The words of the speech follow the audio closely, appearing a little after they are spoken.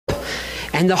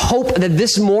and the hope that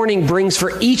this morning brings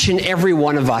for each and every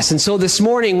one of us. And so this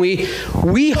morning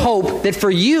we hope that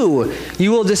for you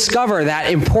will discover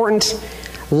that important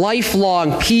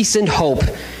lifelong peace and hope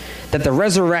that the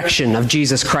resurrection of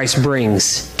Jesus Christ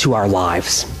brings to our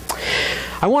lives.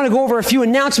 I want to go over a few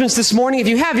announcements this morning. If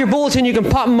you have your bulletin, you can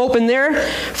pop them open there.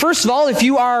 First of all, if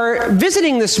you are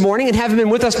visiting this morning and haven't been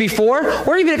with us before,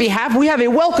 or even if you have, we have a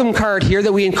welcome card here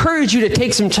that we encourage you to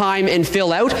take some time and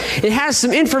fill out. It has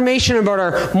some information about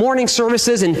our morning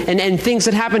services and things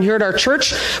that happen here at our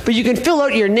church, but you can fill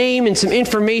out your name and some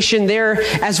information there,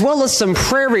 as well as some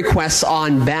prayer requests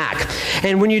on back.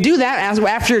 And when you do that,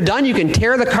 after you're done, you can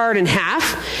tear the card in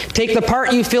half, take the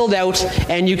part you filled out,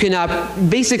 and you can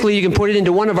basically you can put it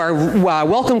into one of our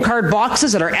welcome card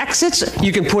boxes at our exits.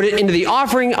 You can put it into the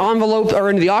offering envelope or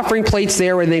into the offering plates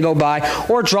there when they go by,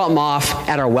 or drop them off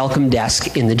at our welcome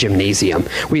desk in the gymnasium.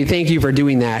 We thank you for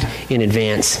doing that in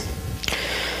advance.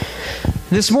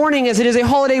 This morning, as it is a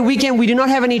holiday weekend, we do not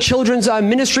have any children's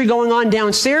ministry going on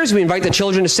downstairs. We invite the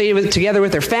children to stay together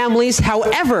with their families.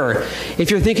 However,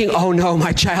 if you're thinking, oh no,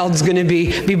 my child's going to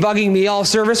be bugging me all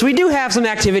service, we do have some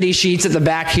activity sheets at the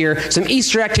back here, some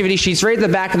Easter activity sheets right at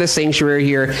the back of the sanctuary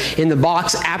here in the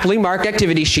box, aptly marked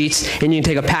activity sheets, and you can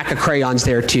take a pack of crayons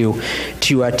there to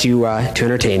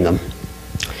entertain them.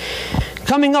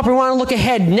 Coming up, we want to look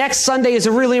ahead. Next Sunday is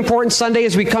a really important Sunday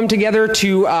as we come together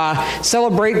to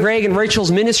celebrate Greg and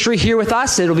Rachel's ministry here with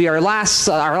us. It'll be our last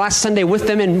Sunday with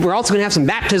them, and we're also going to have some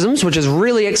baptisms, which is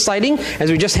really exciting,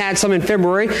 as we just had some in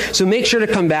February. So make sure to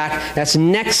come back. That's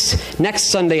next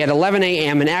Sunday at 11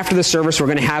 a.m., and after the service, we're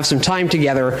going to have some time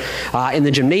together in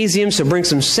the gymnasium. So bring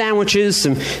some sandwiches,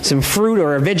 some fruit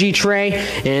or a veggie tray,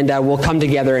 and we'll come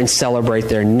together and celebrate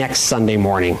there next Sunday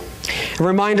morning. A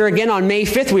reminder again, on May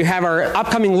 5th, we have our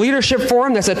upcoming leadership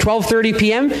forum. That's at 12:30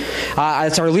 p.m.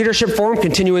 It's our leadership forum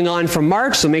continuing on from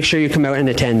March, so make sure you come out and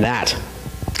attend that.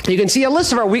 You can see a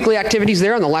list of our weekly activities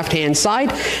there on the left-hand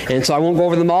side, and so I won't go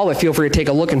over them all, but feel free to take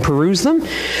a look and peruse them.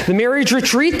 The marriage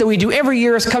retreat that we do every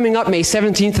year is coming up May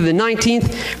 17th to the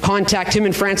 19th. Contact Tim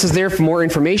and Francis there for more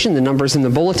information. The number's in the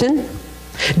bulletin.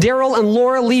 Daryl and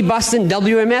Laura Lee Buston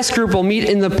WMS group will meet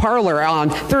in the parlor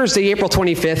on Thursday, April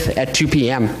 25th at 2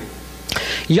 p.m.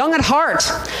 Young at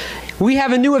Heart, we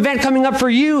have a new event coming up for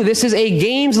you. This is a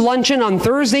games luncheon on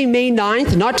Thursday, May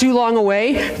 9th, not too long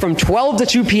away, from 12 to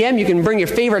 2 p.m. You can bring your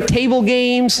favorite table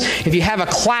games. If you have a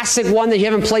classic one that you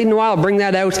haven't played in a while, bring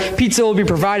that out. Pizza will be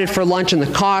provided for lunch, and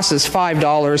the cost is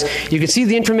 $5. You can see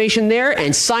the information there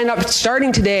and sign up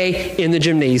starting today in the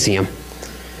gymnasium.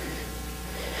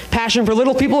 Passion for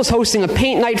Little People is hosting a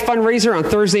paint night fundraiser on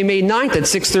Thursday, May 9th at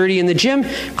 6:30 in the gym.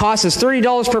 Cost is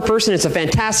 $30 per person. It's a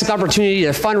fantastic opportunity to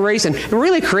fundraise and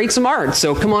really create some art.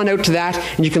 So come on out to that,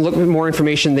 and you can look at more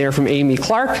information there from Amy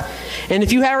Clark. And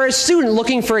if you are a student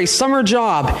looking for a summer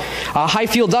job,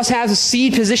 Highfield does have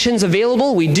seed positions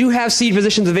available. We do have seed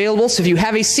positions available. So if you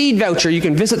have a seed voucher, you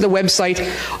can visit the website,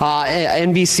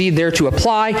 NBC, there to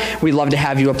apply. We'd love to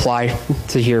have you apply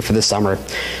to here for the summer.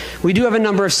 We do have a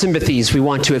number of sympathies we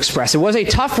want to express. It was a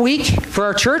tough week for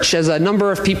our church, as a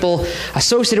number of people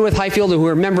associated with Highfield who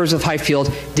are members of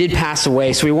Highfield did pass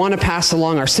away. So we want to pass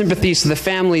along our sympathies to the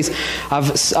families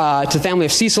of family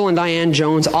of Cecil and Diane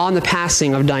Jones on the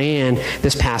passing of Diane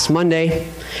this past Monday,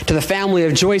 to the family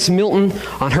of Joyce Milton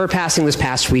on her passing this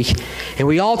past week, and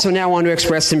we also now want to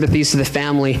express sympathies to the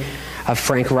family of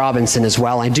Frank Robinson as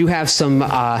well. I do have some,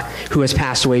 who has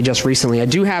passed away just recently. I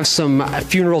do have some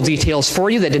funeral details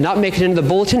for you that did not make it into the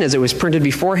bulletin as it was printed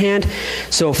beforehand.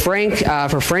 So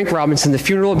for Frank Robinson, the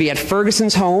funeral will be at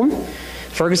Ferguson's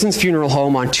Funeral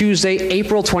Home on Tuesday,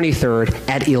 April 23rd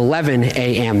at 11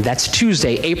 a.m. That's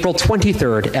Tuesday, April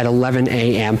 23rd at 11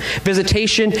 a.m.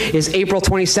 Visitation is April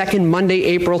 22nd, Monday,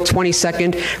 April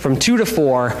 22nd from 2 to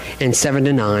 4 and 7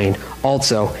 to 9,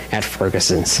 also at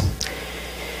Ferguson's.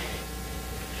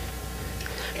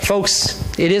 Folks,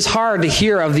 it is hard to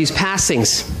hear of these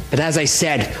passings, but as I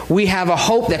said, we have a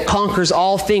hope that conquers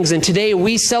all things, and today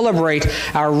we celebrate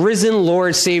our risen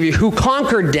Lord Savior who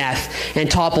conquered death and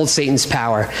toppled Satan's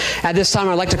power. At this time,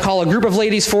 I'd like to call a group of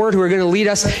ladies forward who are going to lead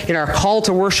us in our call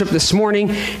to worship this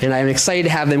morning, and I'm excited to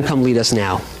have them come lead us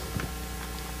now.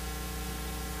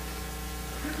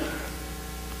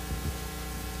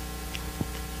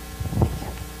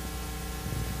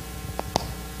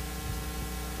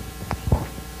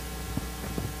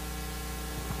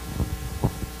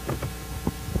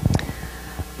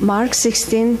 Mark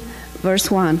 16, verse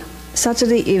 1.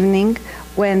 Saturday evening,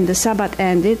 when the Sabbath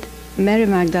ended, Mary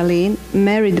Magdalene,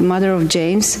 Mary the mother of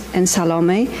James, and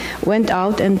Salome went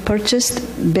out and purchased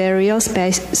burial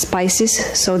spices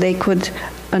so they could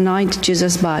anoint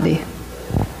Jesus' body.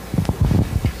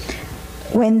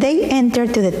 When they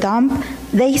entered to the tomb,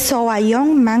 they saw a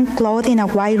young man clothed in a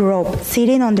white robe,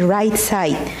 sitting on the right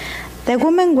side. The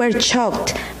women were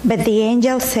shocked, but the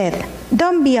angel said,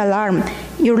 "Don't be alarmed.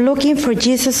 You're looking for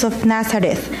Jesus of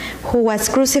Nazareth, who was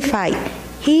crucified.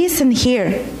 He isn't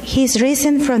here. He's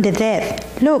risen from the dead.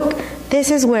 Look, this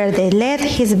is where they laid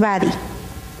his body."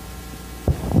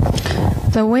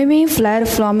 The women fled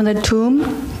from the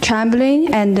tomb,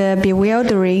 trembling and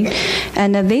bewildered,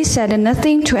 and they said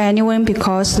nothing to anyone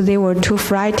because they were too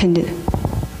frightened.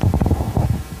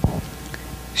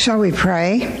 Shall we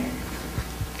pray?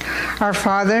 Our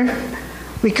Father,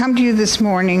 we come to you this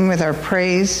morning with our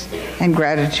praise and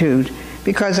gratitude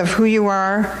because of who you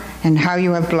are and how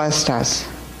you have blessed us.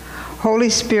 Holy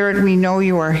Spirit, we know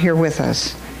you are here with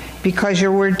us because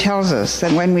your word tells us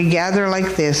that when we gather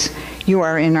like this, you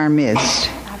are in our midst.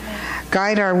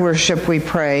 Guide our worship, we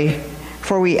pray,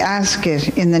 for we ask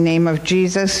it in the name of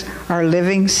Jesus, our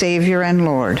living Savior and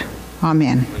Lord.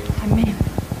 Amen. Amen.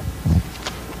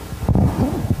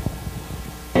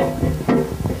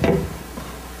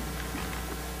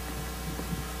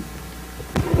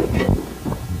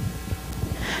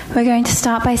 We're going to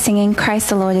start by singing Christ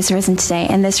the Lord is Risen Today,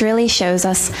 and this really shows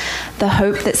us the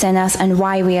hope that's in us and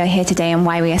why we are here today and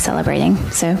why we are celebrating.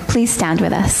 So please stand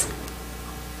with us.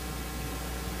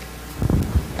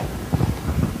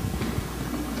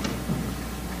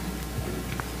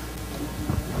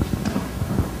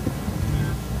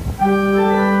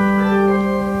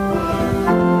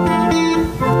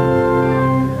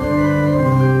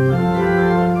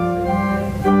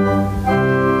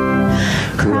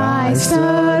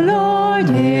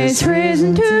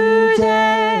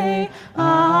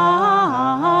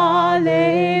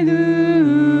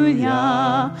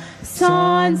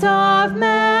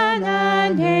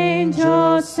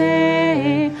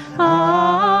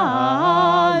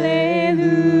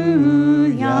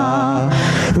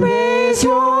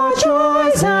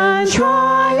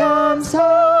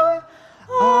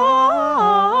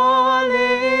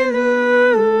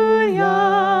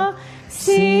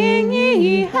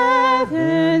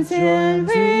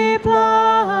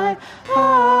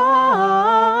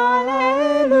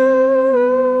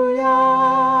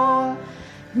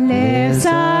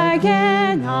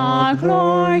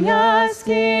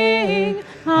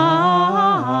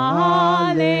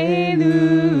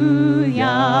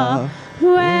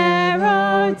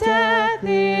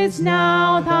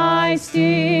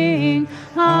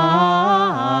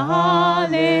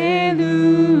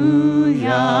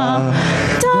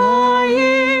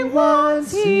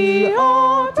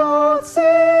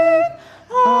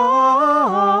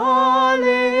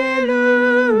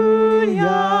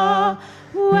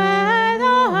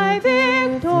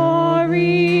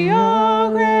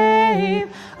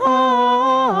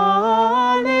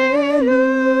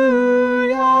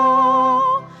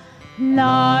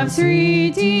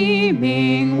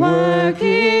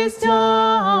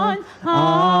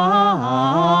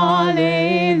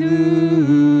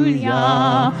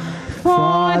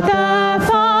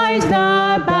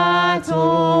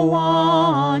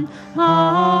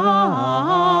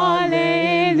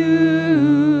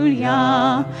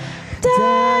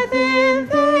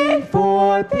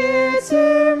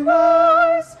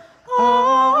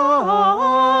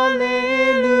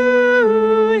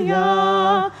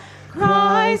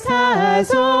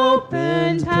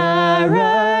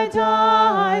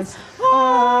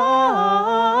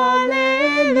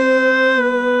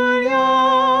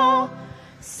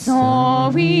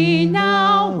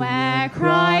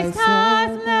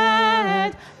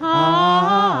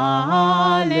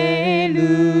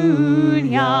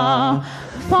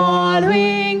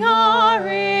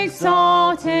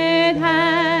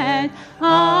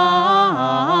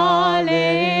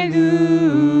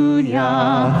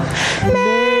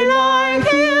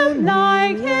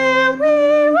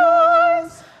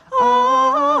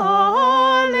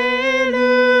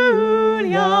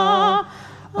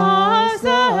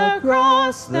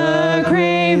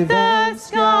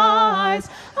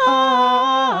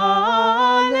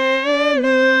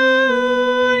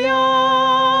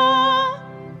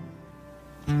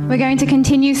 We're going to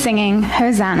continue singing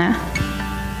Hosanna.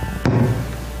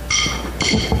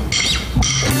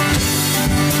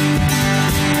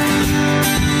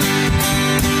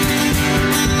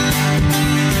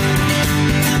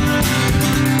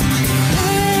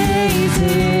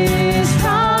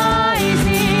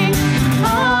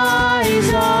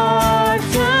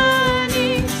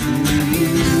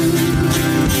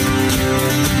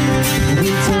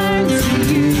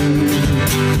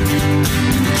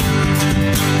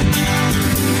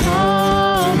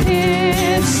 Hope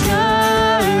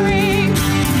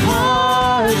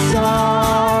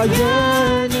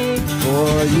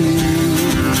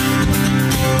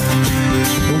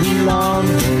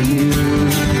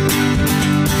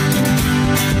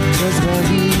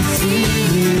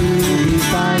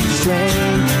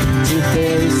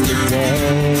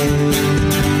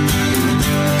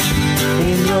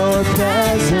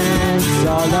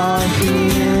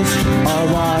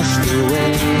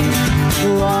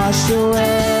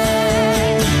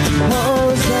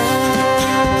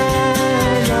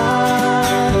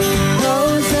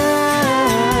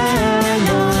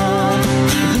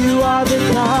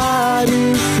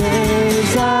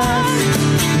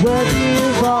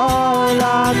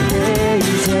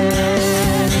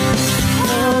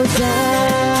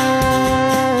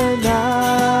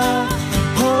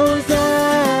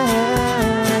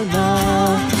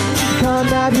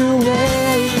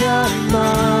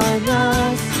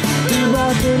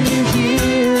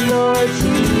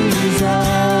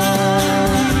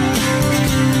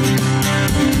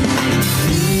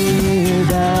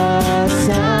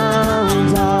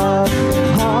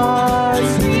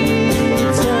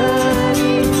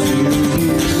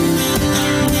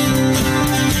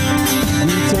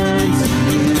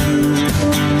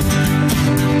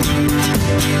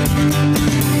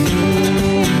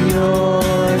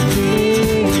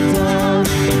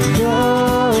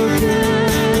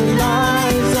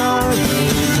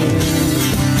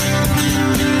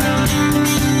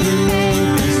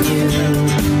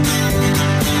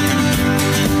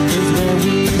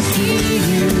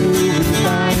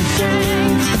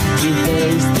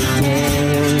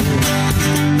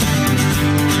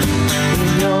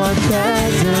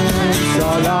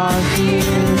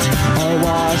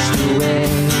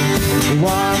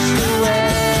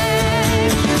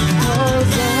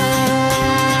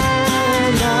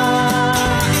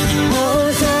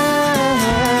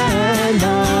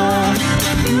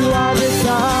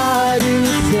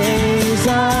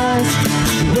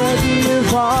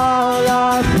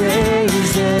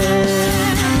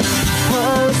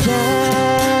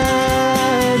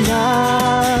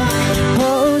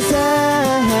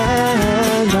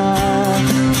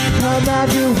Come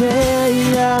have your way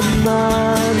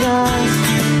among us.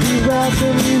 We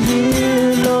welcome you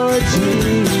here, Lord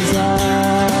Jesus.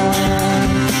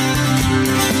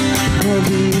 When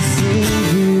we see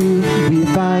you, we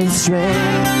find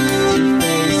strength to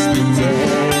face the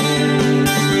day.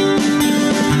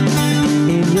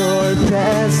 In your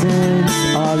presence,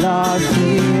 all our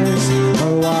fears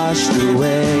are washed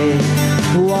away.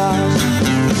 Washed.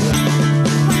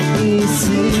 We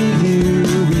see you,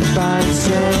 we find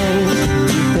strength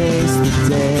to face the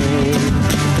day.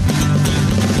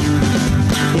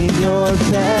 In your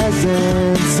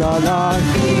presence, all our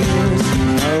fears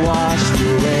are washed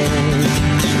away.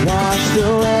 Washed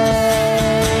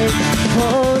away. Oh,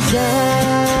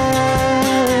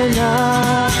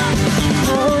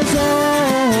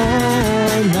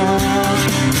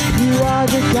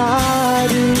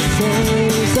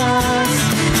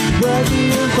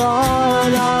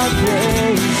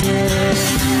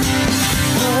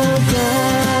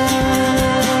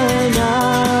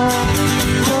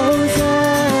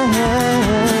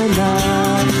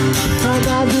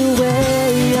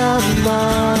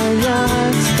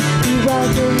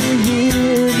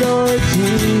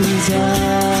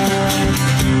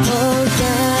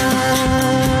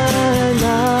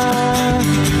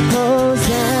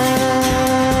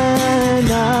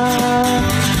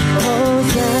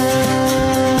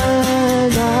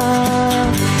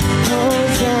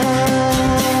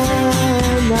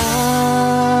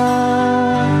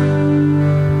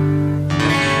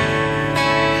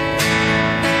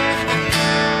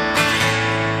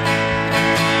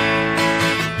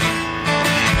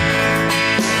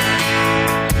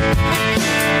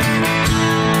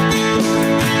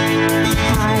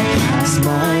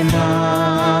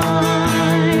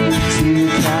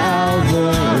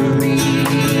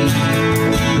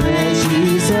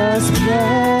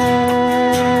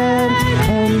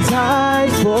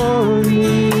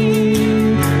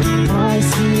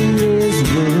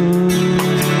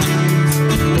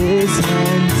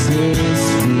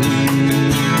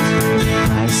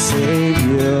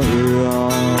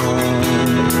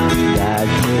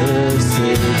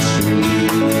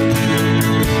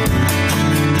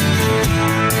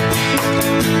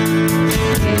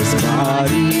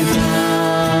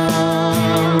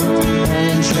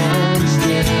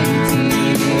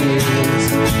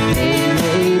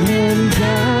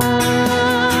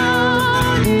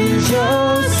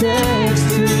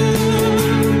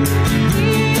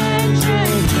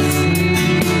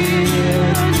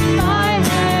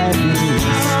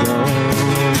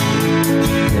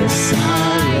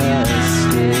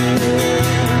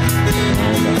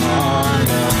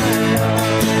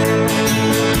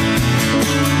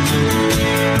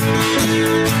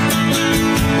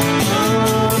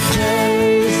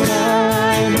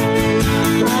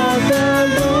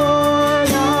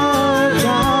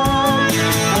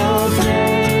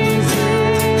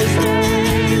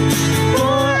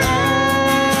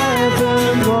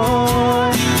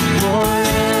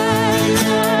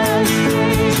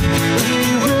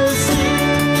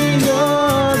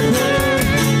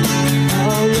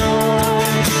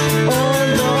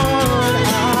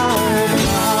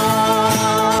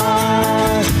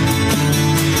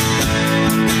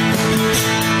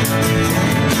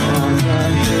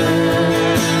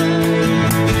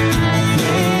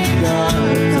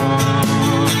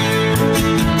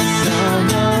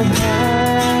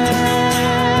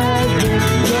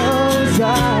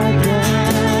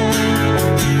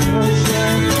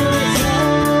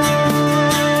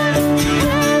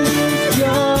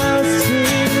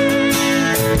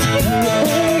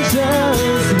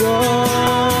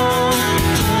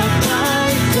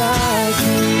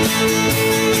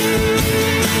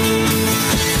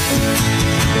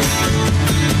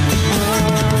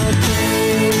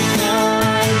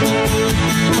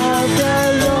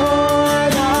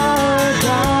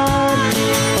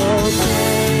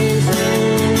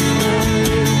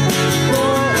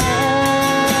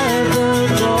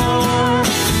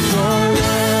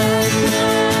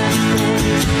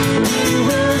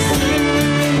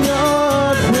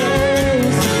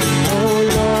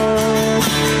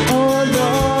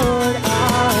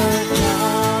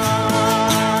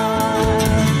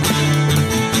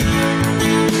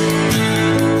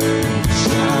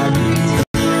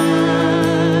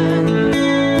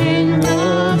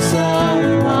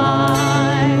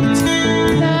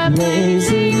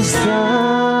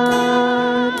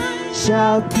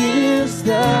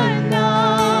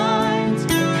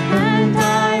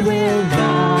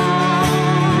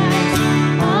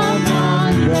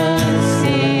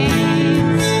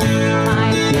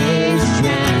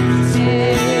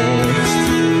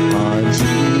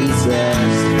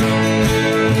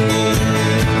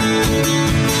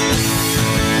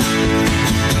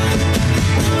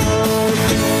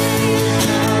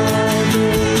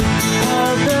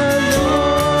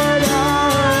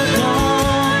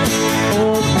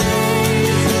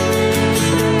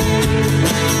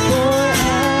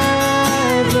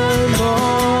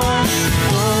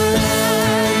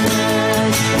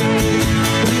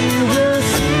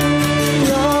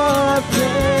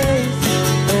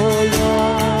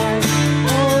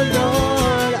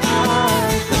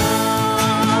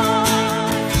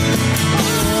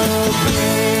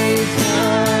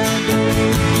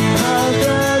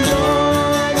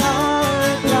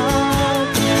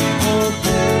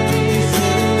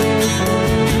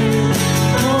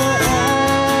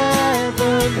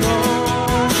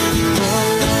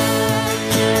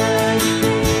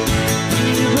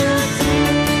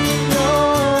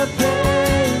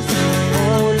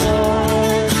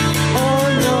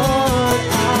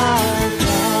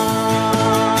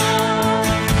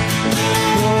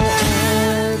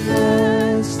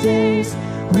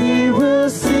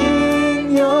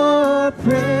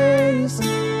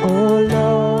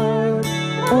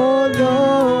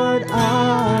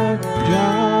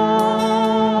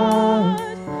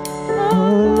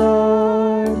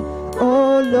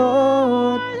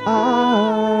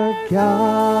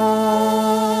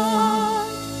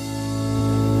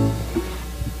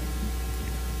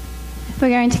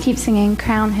 going to keep singing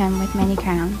Crown Him with Many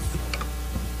Crowns.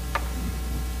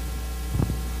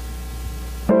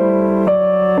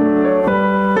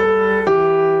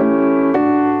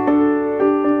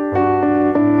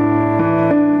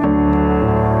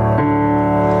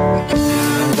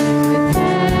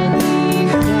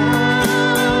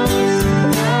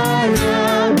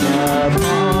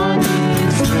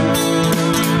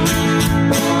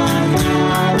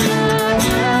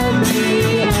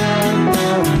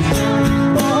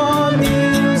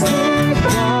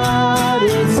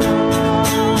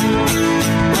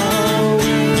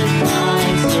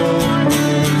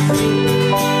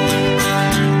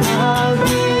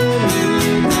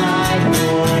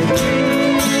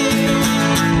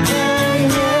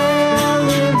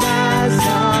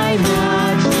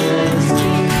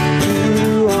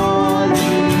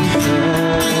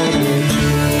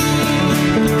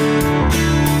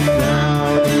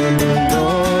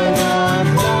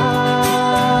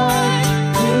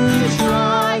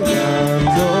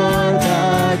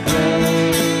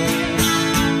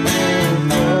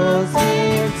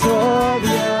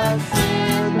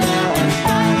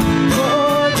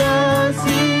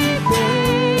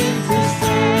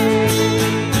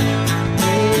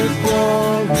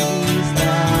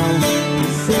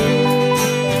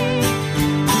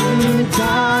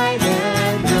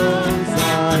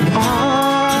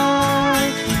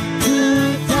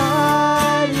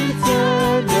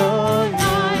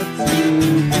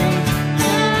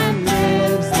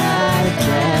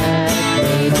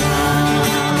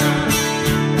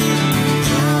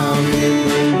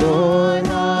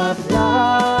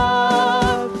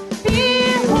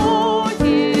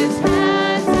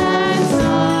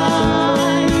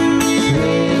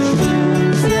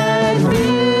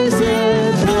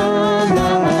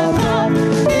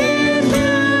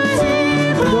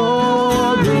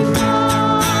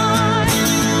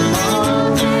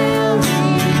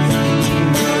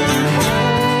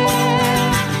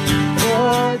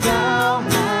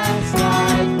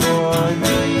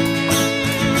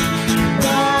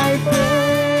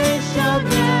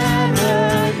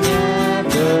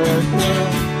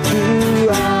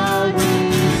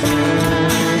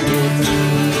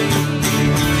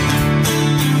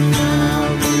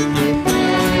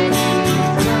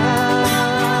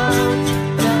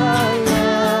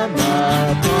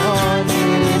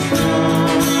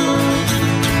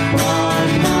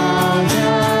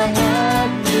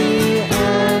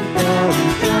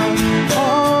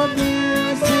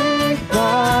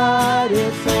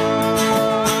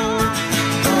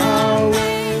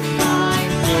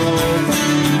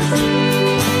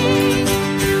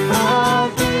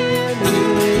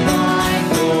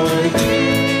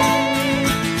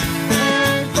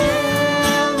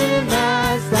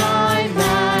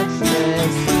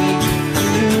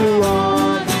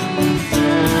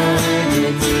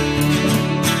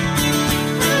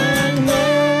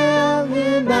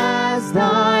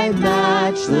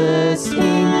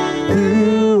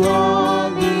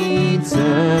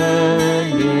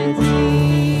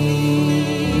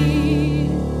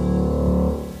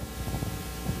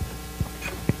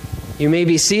 You may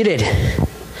be seated.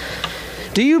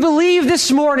 Do you believe this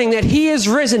morning that He is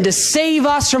risen to save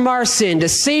us from our sin, to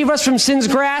save us from sin's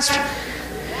grasp?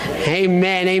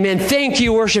 Amen, amen. Thank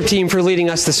you, worship team, for leading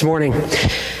us this morning.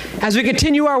 As we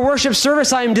continue our worship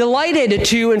service, I am delighted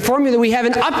to inform you that we have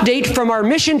an update from our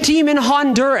mission team in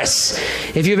Honduras.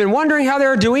 If you've been wondering how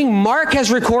they're doing, Mark has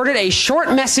recorded a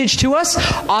short message to us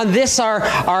on this,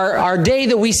 our day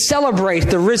that we celebrate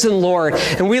the risen Lord.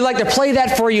 And we'd like to play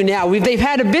that for you now. They've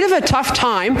had a bit of a tough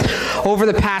time over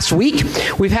the past week.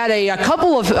 We've had a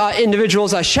couple of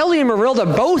individuals, Shelley and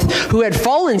Marilda, both who had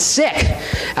fallen sick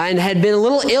and had been a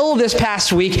little ill this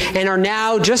past week and are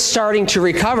now just starting to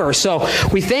recover. So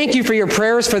we thank you for your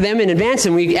prayers for them in advance,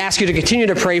 and we ask you to continue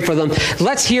to pray for them.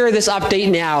 Let's hear this update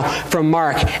now from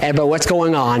Mark about what's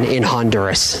going on in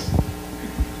Honduras.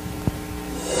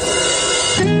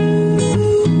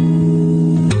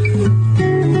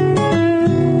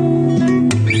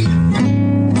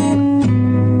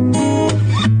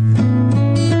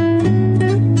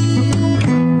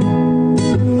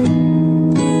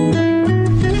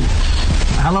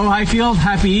 Hello, Highfield.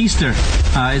 Happy Easter.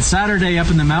 It's Saturday up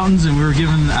in the mountains, and we were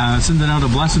sending out a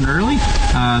blessing early.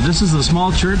 This is a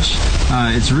small church.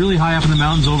 It's really high up in the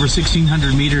mountains, over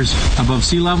 1,600 meters above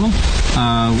sea level.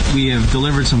 We have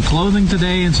delivered some clothing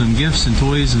today and some gifts and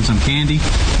toys and some candy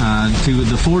to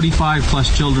the 45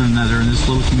 plus children that are in this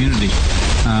little community.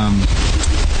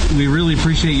 We really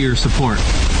appreciate your support.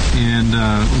 And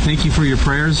thank you for your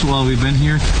prayers while we've been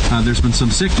here. There's been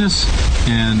some sickness,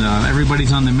 and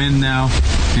everybody's on the mend now.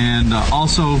 And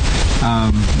also,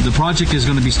 the project is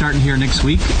going to be starting here next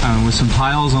week with some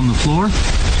tiles on the floor.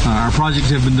 Our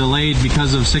projects have been delayed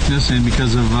because of sickness and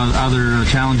because of other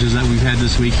challenges that we've had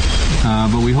this week.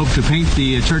 But we hope to paint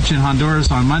the church in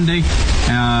Honduras on Monday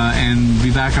and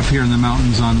be back up here in the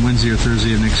mountains on Wednesday or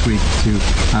Thursday of next week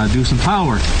to do some tile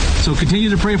work. So continue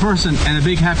to pray for us, and a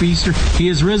big happy Easter. He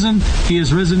is risen. He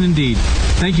is risen indeed.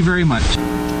 Thank you very much.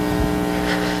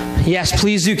 Yes,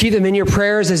 please do keep them in your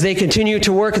prayers as they continue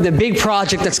to work in the big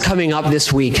project that's coming up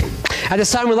this week. At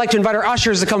this time, we'd like to invite our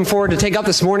ushers to come forward to take up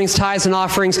this morning's tithes and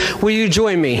offerings. Will you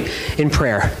join me in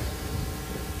prayer?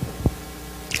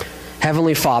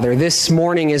 Heavenly Father, this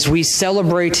morning as we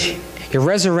celebrate your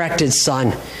resurrected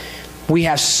Son, we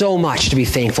have so much to be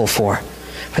thankful for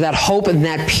that hope and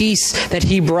that peace that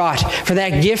he brought, for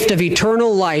that gift of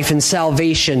eternal life and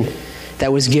salvation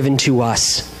that was given to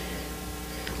us.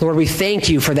 Lord, we thank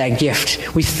you for that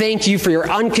gift. We thank you for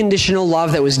your unconditional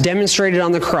love that was demonstrated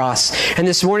on the cross. And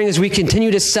this morning as we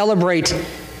continue to celebrate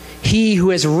he who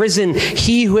has risen,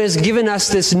 he who has given us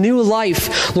this new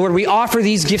life, Lord, we offer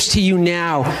these gifts to you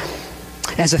now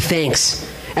as a thanks,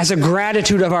 as a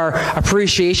gratitude of our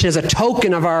appreciation, as a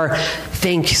token of our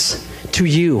thanks to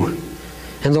you.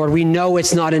 And Lord, we know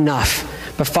it's not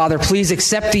enough, but Father, please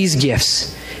accept these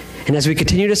gifts. And as we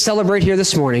continue to celebrate here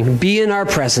this morning, be in our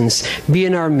presence, be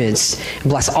in our midst, and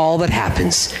bless all that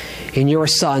happens. In your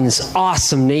Son's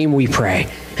awesome name we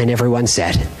pray. And everyone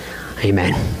said,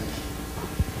 amen.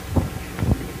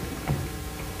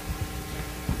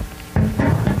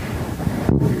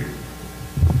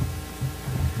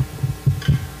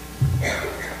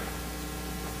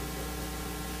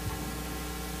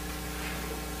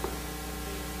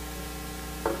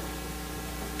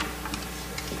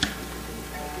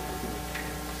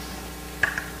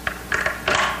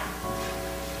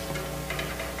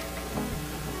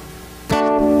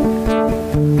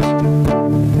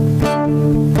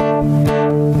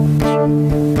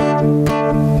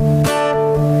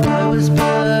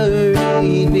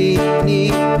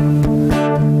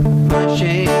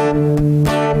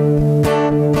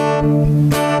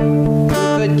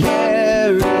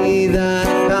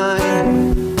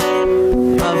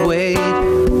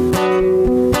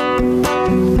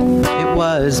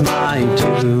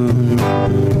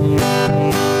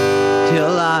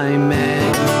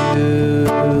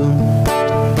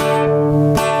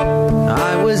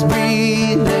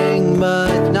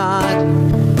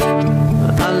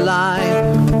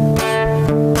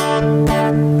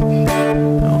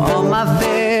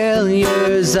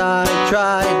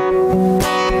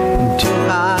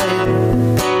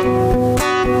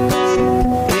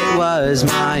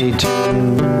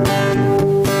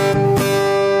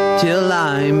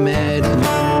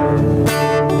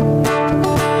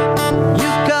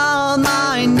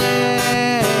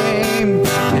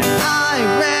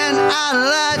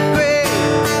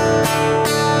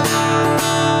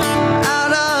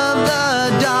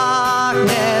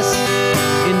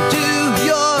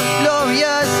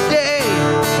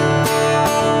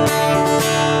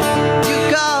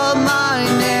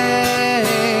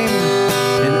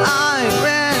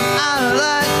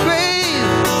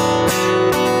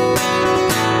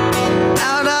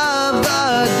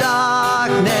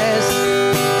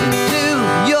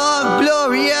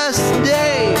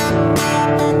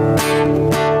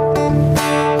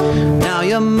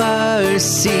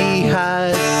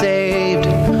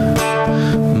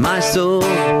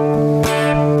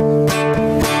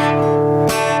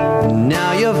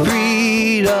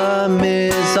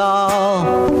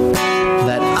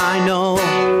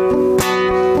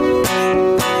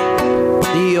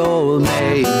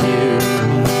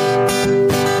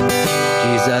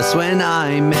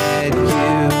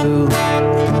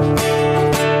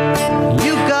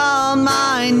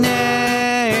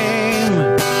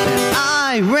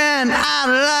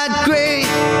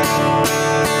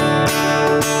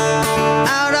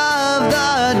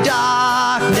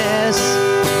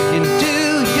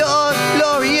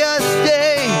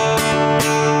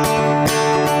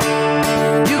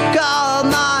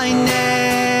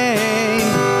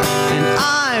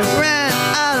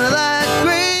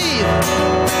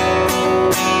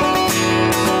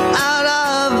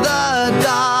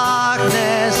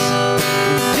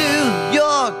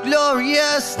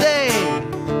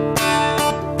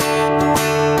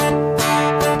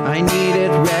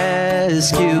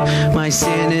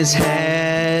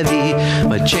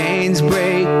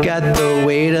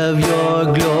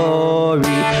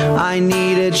 I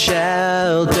needed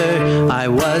shelter, I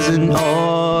was an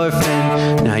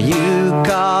orphan. Now you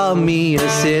call me a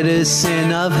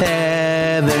citizen of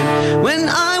heaven. When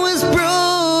I was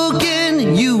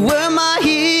broken, you were my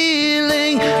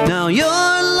healing. Now your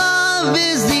love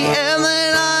is the air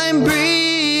that I'm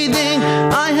breathing.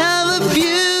 I have a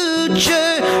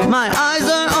future, my eyes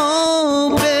are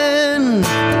open.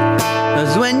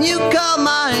 'Cause when you call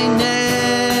my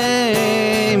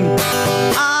name,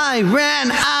 I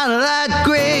ran out of that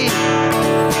grave,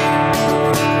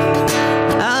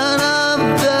 out of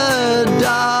the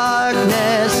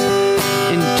darkness,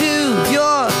 into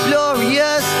your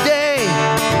glorious day.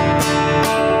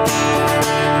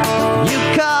 You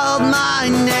called my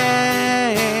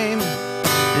name,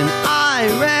 and I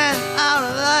ran out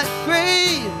of that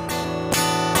grave,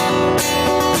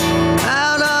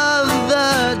 out of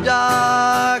the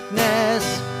darkness,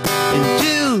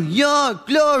 into your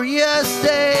glorious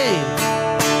day.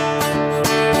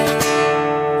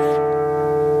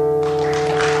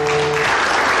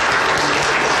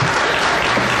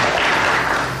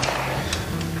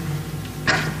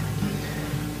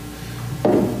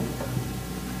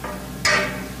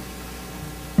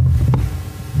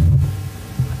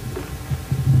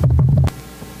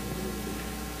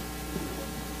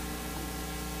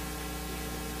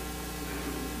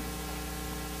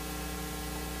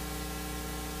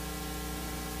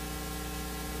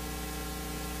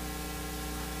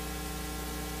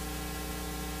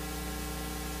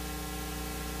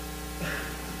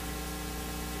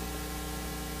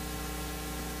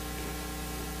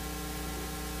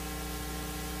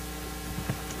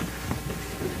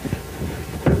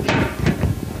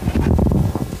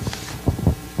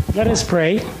 Let us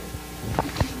pray.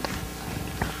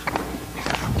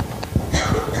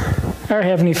 Our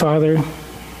Heavenly Father,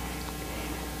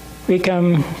 we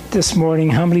come this morning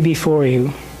humbly before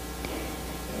you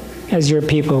as your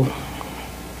people.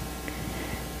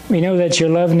 We know that your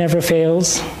love never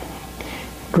fails.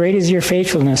 Great is your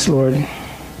faithfulness, Lord.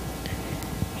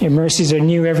 Your mercies are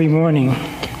new every morning.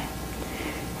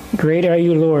 Great are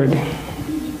you, Lord,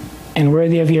 and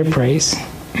worthy of your praise.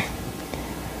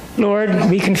 Lord,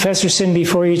 we confess our sin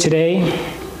before you today,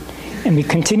 and we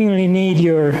continually need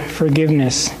your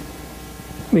forgiveness.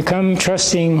 We come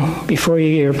trusting before you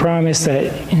your promise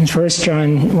that in 1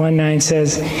 John 1:9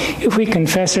 says, if we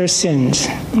confess our sins,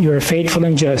 you are faithful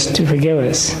and just to forgive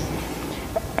us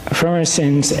from our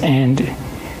sins and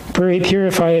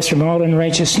purify us from all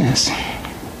unrighteousness.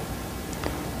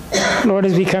 Lord,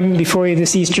 as we come before you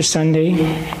this Easter Sunday,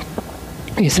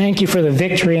 we thank you for the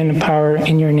victory and the power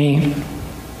in your name.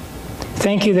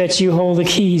 Thank you that you hold the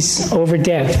keys over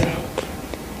death,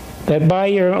 that by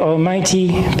your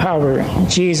almighty power,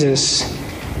 Jesus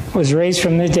was raised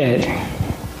from the dead.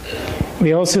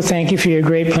 We also thank you for your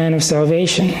great plan of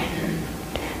salvation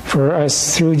for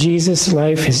us through Jesus'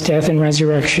 life, his death, and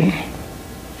resurrection,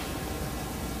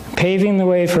 paving the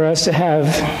way for us to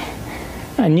have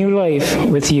a new life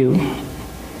with you.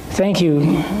 Thank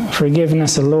you for giving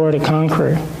us a Lord, a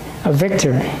conqueror, a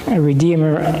victor, a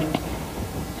redeemer,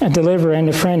 a deliverer, and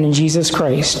a friend in Jesus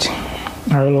Christ,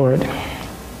 our Lord.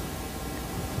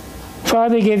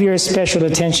 Father, give your special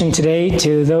attention today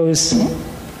to those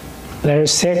that are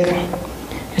sick,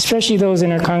 especially those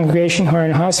in our congregation who are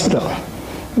in hospital.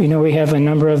 We know we have a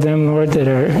number of them, Lord, that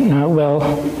are not well.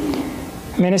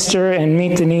 Minister and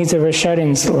meet the needs of our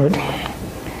shut-ins, Lord,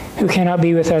 who cannot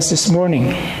be with us this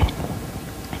morning.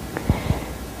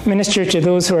 Minister to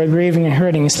those who are grieving and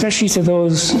hurting, especially to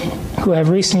those who have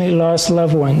recently lost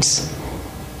loved ones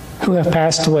who have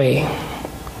passed away.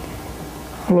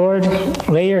 Lord,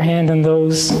 lay your hand on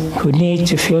those who need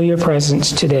to feel your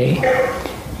presence today.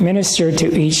 Minister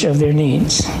to each of their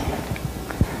needs.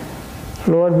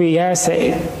 Lord, we ask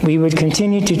that we would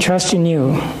continue to trust in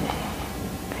you,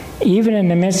 even in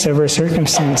the midst of our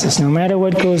circumstances, no matter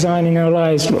what goes on in our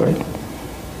lives, Lord.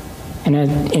 And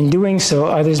in doing so,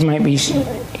 others might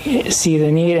see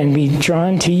the need and be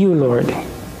drawn to you, Lord,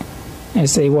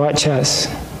 as they watch us.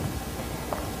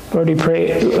 Lord, we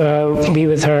pray, be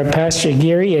with our Pastor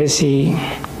Gary as he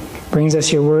brings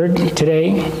us your word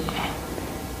today,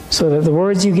 so that the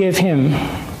words you give him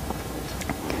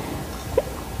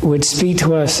would speak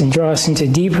to us and draw us into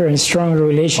deeper and stronger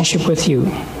relationship with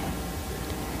you.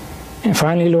 And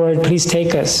finally, Lord, please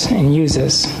take us and use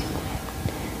us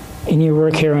in your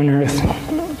work here on earth,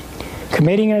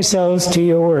 committing ourselves to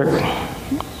your work,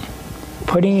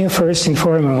 putting you first and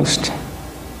foremost,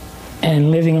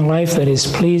 and living a life that is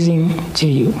pleasing to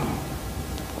you.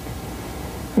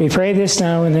 We pray this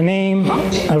now in the name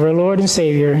of our Lord and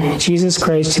Savior, Jesus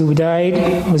Christ, who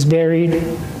died, was buried,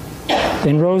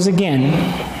 then rose again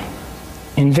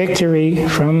in victory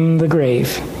from the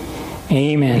grave.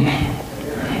 Amen.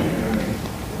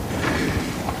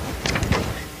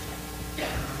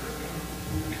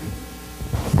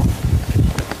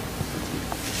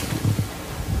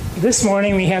 This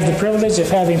morning we have the privilege of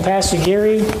having Pastor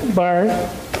Gary Barr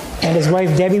and his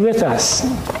wife Debbie with us.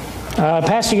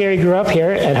 Pastor Gary grew up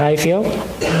here at Highfield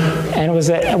and was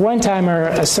at one time our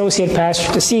associate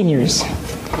pastor to seniors.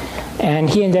 And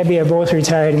he and Debbie are both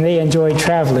retired and they enjoy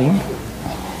traveling.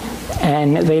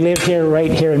 And they live here,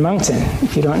 right here in Moncton,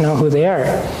 if you don't know who they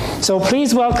are. So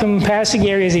please welcome Pastor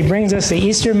Gary as he brings us the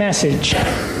Easter message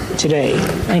today.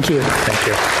 Thank you. Thank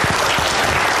you.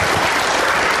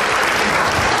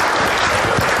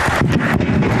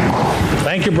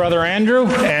 Thank you, Brother Andrew,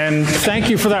 and thank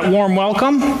you for that warm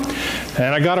welcome.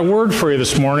 And I got a word for you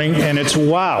this morning, and it's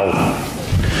wow.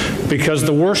 Because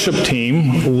the worship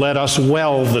team led us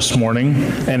well this morning,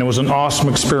 and it was an awesome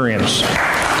experience.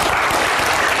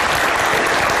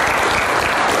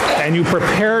 And you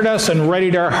prepared us and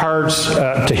readied our hearts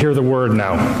to hear the word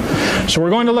now. So we're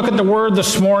going to look at the word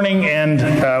this morning, and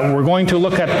we're going to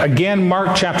look at, again,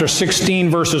 Mark chapter 16,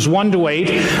 verses 1 to 8.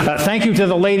 Thank you to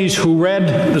the ladies who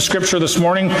read the scripture this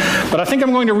morning, but I think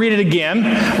I'm going to read it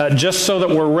again, just so that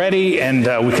we're ready and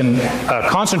we can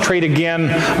concentrate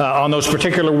again on those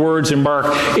particular words in Mark.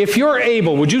 If you're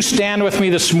able, would you stand with me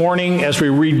this morning as we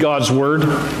read God's word?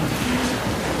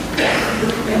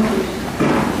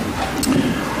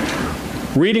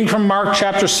 Reading from Mark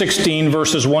chapter 16,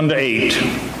 verses 1 to 8.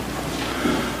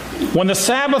 When the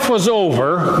Sabbath was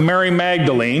over, Mary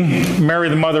Magdalene, Mary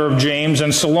the mother of James,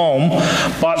 and Salome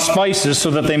bought spices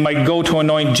so that they might go to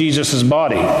anoint Jesus'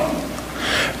 body.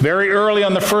 Very early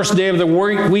on the first day of the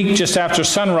week, just after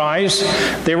sunrise,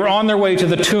 they were on their way to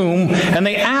the tomb, and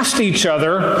they asked each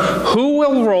other, "Who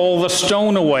will roll the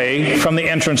stone away from the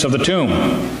entrance of the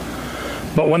tomb?"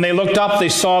 But when they looked up, they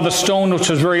saw the stone, which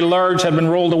was very large, had been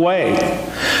rolled away.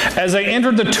 As they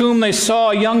entered the tomb, they saw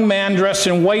a young man dressed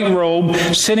in white robe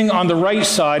sitting on the right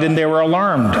side, and they were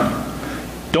alarmed.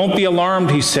 "Don't be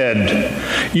alarmed," he said.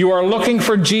 "You are looking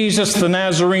for Jesus the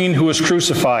Nazarene who was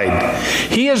crucified.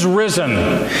 He is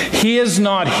risen. He is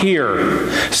not here.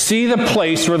 See the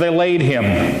place where they laid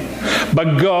him.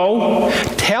 But go,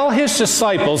 tell his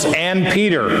disciples and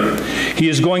Peter, he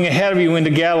is going ahead of you into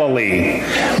Galilee.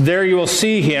 There you will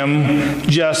see him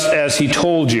just as he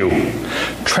told you."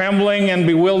 Trembling and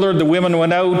bewildered, the women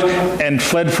went out and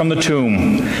fled from the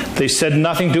tomb. They said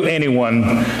nothing to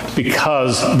anyone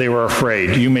because they were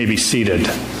afraid. You may be seated.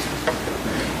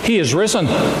 He is risen.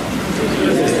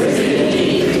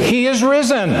 He is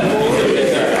risen.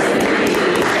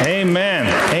 Amen.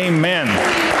 Amen.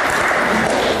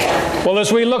 Well,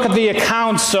 as we look at the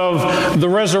accounts of the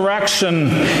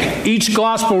resurrection, each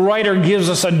gospel writer gives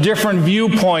us a different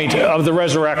viewpoint of the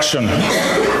resurrection.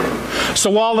 So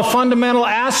while the fundamental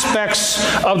aspects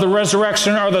of the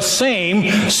resurrection are the same,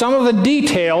 some of the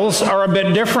details are a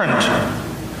bit different.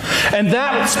 And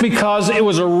that's because it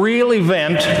was a real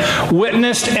event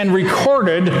witnessed and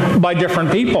recorded by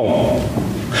different people.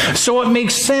 So it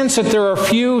makes sense that there are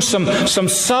some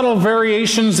subtle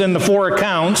variations in the four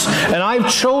accounts, and I've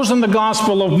chosen the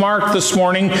Gospel of Mark this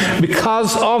morning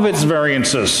because of its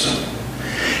variances.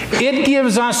 It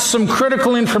gives us some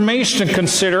critical information to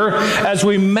consider as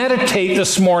we meditate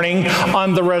this morning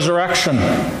on the resurrection.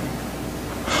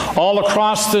 All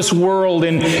across this world,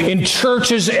 in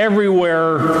churches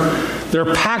everywhere,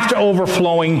 they're packed to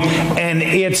overflowing, and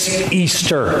it's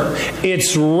Easter.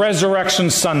 It's Resurrection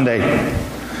Sunday.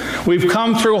 We've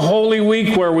come through Holy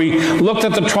Week where we looked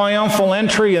at the triumphal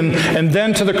entry and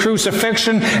then to the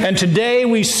crucifixion, and today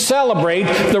we celebrate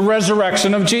the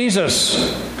resurrection of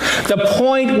Jesus, the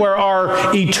point where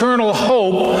our eternal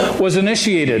hope was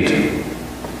initiated.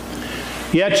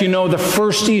 Yet, you know, the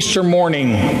first Easter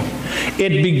morning,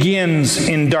 it begins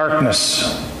in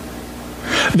darkness.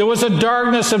 There was a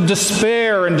darkness of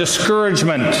despair and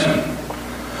discouragement.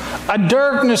 A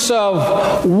darkness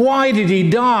of, why did he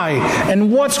die?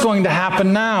 And what's going to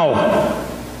happen now?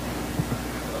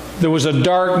 There was a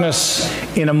darkness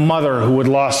in a mother who had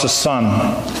lost a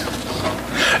son.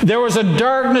 There was a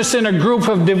darkness in a group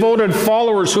of devoted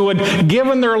followers who had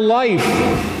given their life,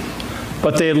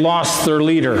 but they had lost their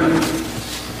leader.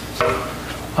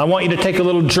 I want you to take a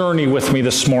little journey with me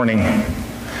this morning.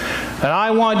 And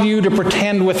I want you to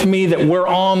pretend with me that we're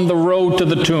on the road to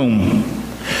the tomb.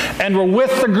 And we're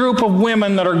with the group of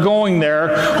women that are going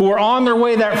there, who are on their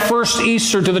way that first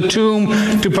Easter to the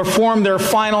tomb to perform their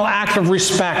final act of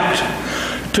respect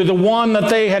to the one that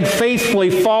they had faithfully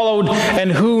followed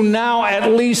and who now,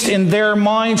 at least in their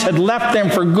minds, had left them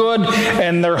for good,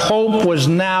 and their hope was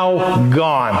now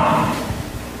gone.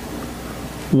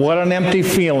 What an empty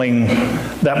feeling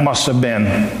that must have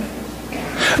been.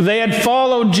 They had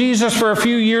followed Jesus for a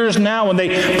few years now, and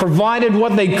they provided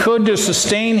what they could to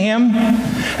sustain him.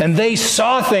 And they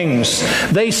saw things.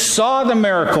 They saw the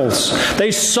miracles.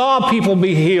 They saw people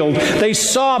be healed. They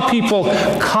saw people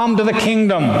come to the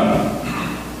kingdom.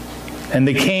 And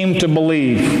they came to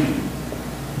believe.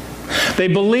 They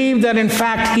believed that in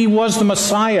fact he was the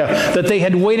Messiah that they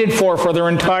had waited for their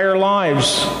entire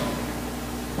lives.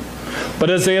 But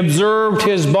as they observed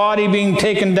his body being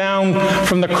taken down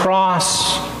from the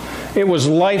cross, it was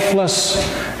lifeless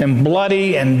and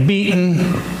bloody and beaten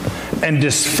and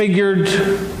disfigured.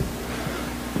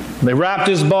 They wrapped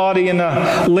his body in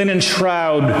a linen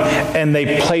shroud and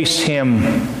they placed him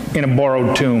in a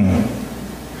borrowed tomb.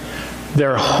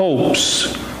 Their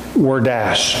hopes were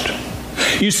dashed.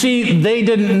 You see, they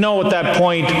didn't know at that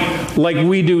point, like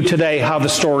we do today, how the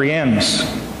story ends.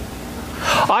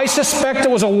 I suspect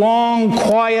it was a long,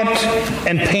 quiet,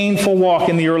 and painful walk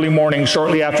in the early morning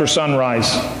shortly after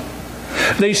sunrise.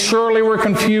 They surely were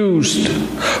confused,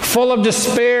 full of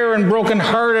despair and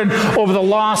brokenhearted over the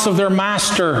loss of their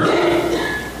master.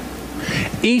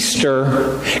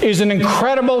 Easter is an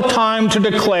incredible time to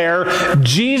declare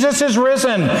Jesus is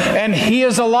risen and he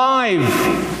is alive.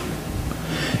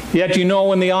 Yet, you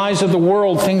know, in the eyes of the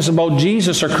world, things about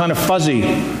Jesus are kind of fuzzy.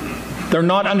 They're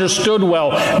not understood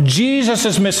well. Jesus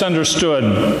is misunderstood.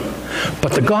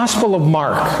 But the Gospel of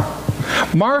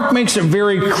Mark makes it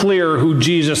very clear who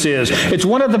Jesus is. It's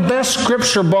one of the best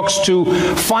scripture books to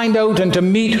find out and to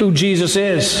meet who Jesus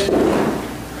is.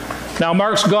 Now,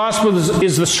 Mark's Gospel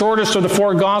is the shortest of the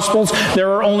four Gospels.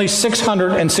 There are only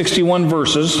 661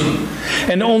 verses,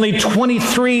 and only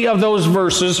 23 of those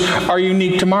verses are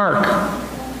unique to Mark,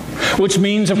 which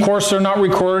means, of course, they're not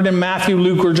recorded in Matthew,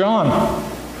 Luke, or John.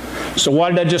 So why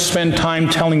did I just spend time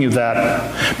telling you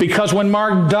that? Because when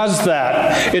Mark does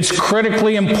that, it's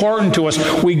critically important to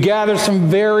us. We gather some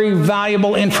very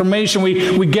valuable information.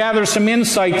 We gather some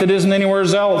insight that isn't anywhere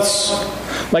else,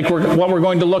 like what we're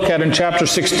going to look at in chapter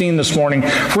 16 this morning.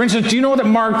 For instance, do you know that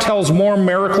Mark tells more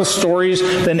miracle stories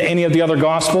than any of the other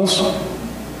Gospels?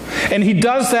 And he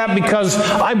does that because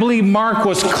I believe Mark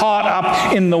was caught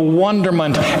up in the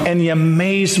wonderment and the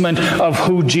amazement of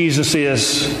who Jesus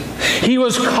is. He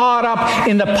was caught up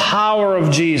in the power of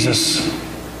Jesus.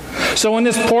 So in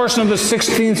this portion of the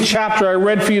 16th chapter I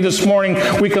read for you this morning,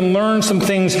 we can learn some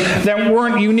things that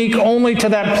weren't unique only to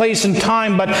that place and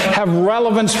time, but have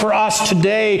relevance for us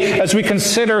today as we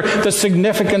consider the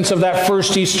significance of that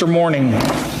first Easter morning.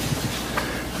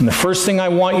 And the first thing I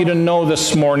want you to know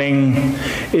this morning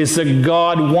is that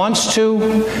God wants to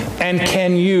and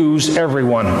can use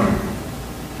everyone.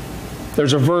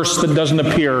 There's a verse that doesn't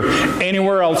appear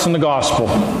anywhere else in the Gospel.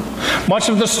 Much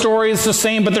of the story is the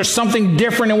same, but there's something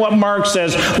different in what Mark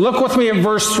says. Look with me at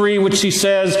verse 3, which he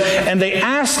says, "And they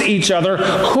asked each other,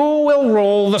 'Who will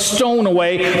roll the stone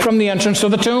away from the entrance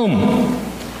of the tomb?'"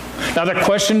 Now that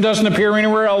question doesn't appear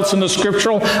anywhere else in the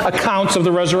scriptural accounts of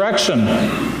the resurrection.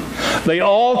 They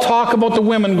all talk about the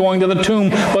women going to the tomb,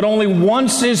 but only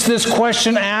once is this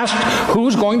question asked,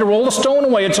 who's going to roll the stone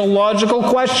away? It's a logical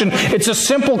question. It's a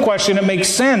simple question. It makes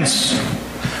sense.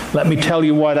 Let me tell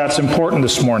you why that's important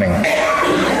this morning.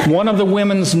 One of the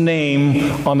women's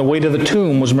name on the way to the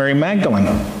tomb was Mary Magdalene.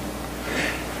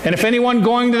 And if anyone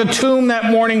going to the tomb that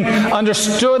morning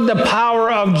understood the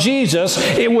power of Jesus,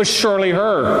 it was surely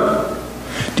her.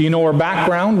 Do you know her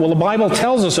background? Well, the Bible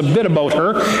tells us a bit about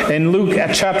her. In Luke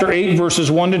at chapter 8,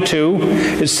 verses 1 to 2,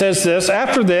 it says this,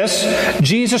 "After this,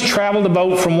 Jesus traveled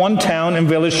about from one town and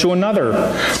village to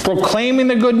another, proclaiming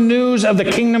the good news of the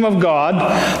kingdom of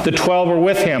God. The 12 were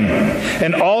with him,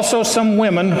 and also some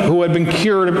women who had been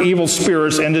cured of evil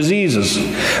spirits and diseases.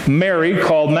 Mary,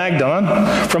 called Magdalene,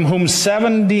 from whom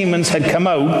 7 demons had come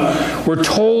out, we're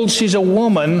told she's a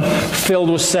woman filled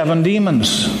with 7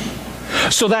 demons.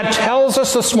 So that tells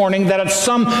us this morning that at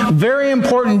some very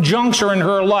important juncture in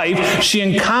her life, she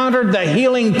encountered the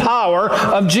healing power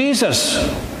of Jesus.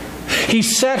 He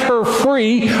set her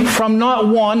free from not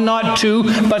 1, not 2,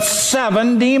 but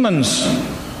 7 demons.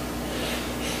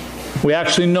 We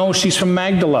actually know she's from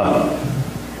Magdala.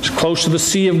 It's close to the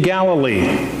Sea of Galilee.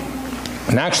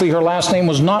 And actually her last name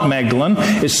was not Magdalene.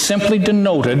 It simply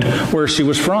denoted where she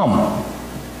was from.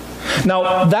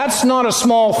 Now, that's not a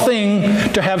small thing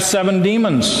to have 7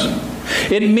 demons.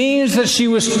 It means that she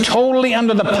was totally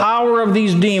under the power of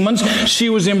these demons. She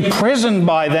was imprisoned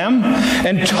by them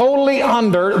and totally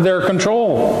under their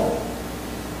control.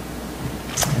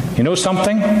 You know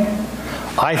something?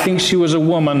 I think she was a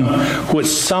woman who at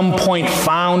some point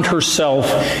found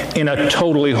herself in a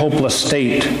totally hopeless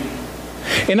state.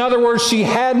 In other words, she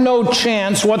had no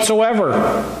chance whatsoever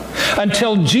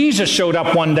until Jesus showed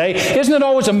up one day. Isn't it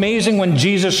always amazing when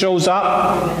Jesus shows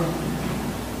up?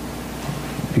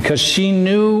 Because she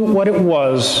knew what it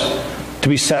was to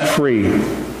be set free.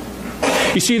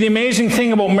 You see, the amazing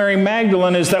thing about Mary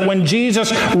Magdalene is that when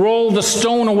Jesus rolled the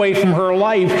stone away from her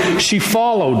life, she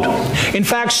followed. In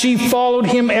fact, she followed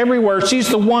him everywhere. She's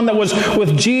the one that was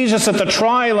with Jesus at the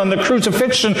trial and the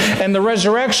crucifixion and the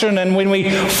resurrection. And when we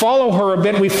follow her a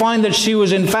bit, we find that she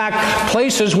was in fact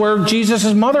places where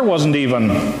Jesus' mother wasn't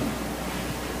even.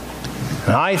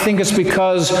 And I think it's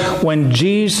because when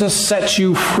Jesus sets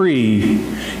you free,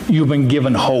 you've been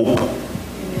given hope.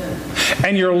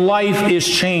 And your life is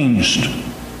changed.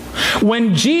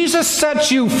 When Jesus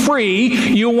sets you free,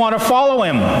 you want to follow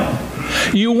him.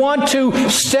 You want to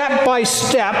step by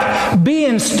step, be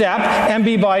in step, and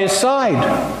be by his side.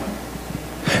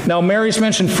 Now, Mary's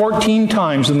mentioned 14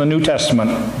 times in the New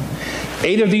Testament.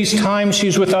 8 of these times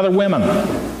she's with other women.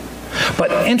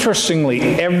 But interestingly,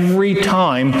 every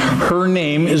time her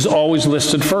name is always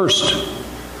listed first.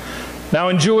 Now,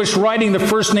 in Jewish writing, the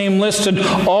first name listed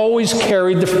always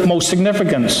carried the most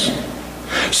significance.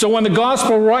 So when the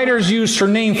gospel writers used her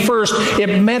name first,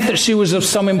 it meant that she was of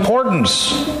some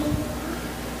importance.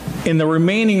 In the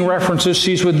remaining references,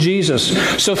 she's with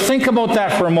Jesus. So think about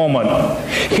that for a moment.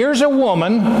 Here's a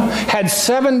woman, had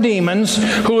 7 demons,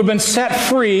 who had been set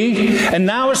free, and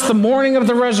now it's the morning of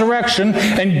the resurrection,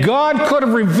 and God could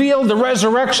have revealed the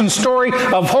resurrection story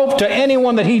of hope to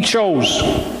anyone that he chose.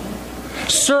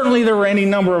 Certainly there were any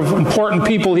number of important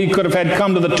people he could have had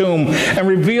come to the tomb and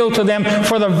revealed to them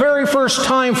for the very first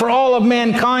time for all of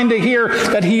mankind to hear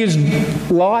that he is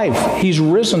alive, he's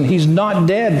risen, he's not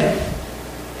dead.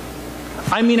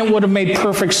 I mean, it would have made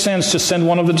perfect sense to send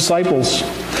one of the disciples,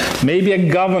 maybe a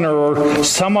governor or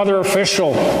some other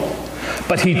official.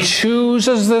 But he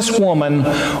chooses this woman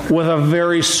with a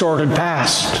very sordid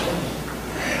past.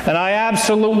 And I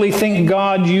absolutely think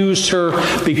God used her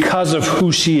because of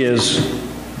who she is.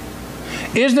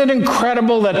 Isn't it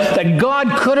incredible that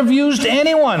God could have used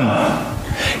anyone?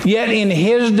 Yet in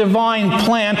his divine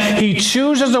plan, he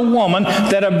chooses a woman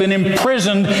that had been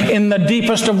imprisoned in the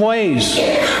deepest of ways,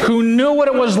 who knew what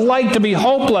it was like to be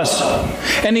hopeless.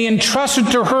 And he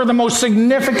entrusted to her the most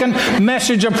significant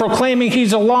message of proclaiming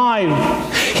he's alive.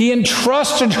 He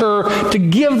entrusted her to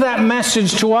give that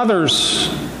message to others.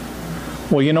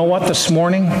 Well, you know what, this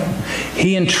morning?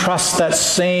 He entrusts that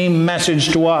same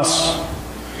message to us.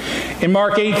 In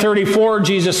Mark 8:34,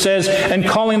 Jesus says, and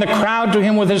calling the crowd to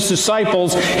him with his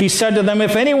disciples, he said to them,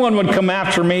 if anyone would come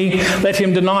after me, let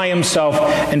him deny himself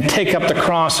and take up the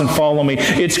cross and follow me.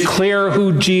 It's clear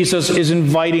who Jesus is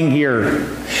inviting here.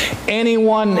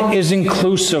 Anyone is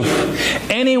inclusive.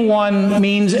 Anyone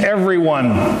means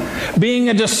everyone. Being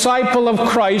a disciple of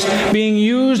Christ, being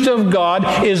used of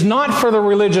God, is not for the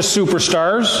religious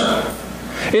superstars.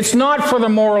 It's not for the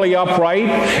morally upright.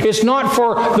 It's not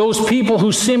for those people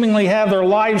who seemingly have their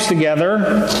lives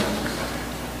together.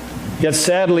 Yet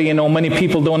sadly, many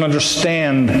people don't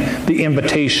understand the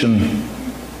invitation.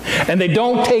 And they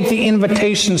don't take the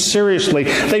invitation seriously.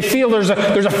 They feel there's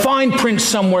a fine print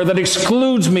somewhere that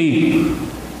excludes me.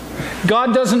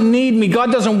 God doesn't need me.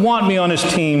 God doesn't want me on his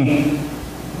team.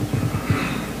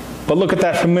 But look at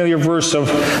that familiar verse of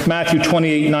Matthew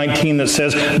 28:19 that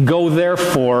says, go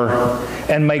therefore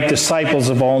and make disciples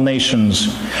of all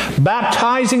nations,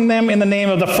 baptizing them in the name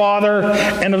of the Father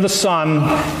and of the Son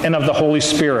and of the Holy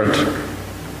Spirit.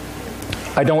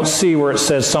 I don't see where it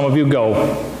says some of you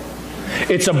go.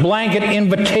 It's a blanket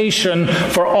invitation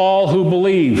for all who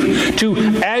believe.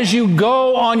 As you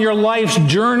go on your life's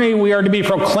journey, we are to be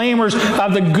proclaimers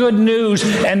of the good news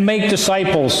and make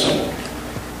disciples.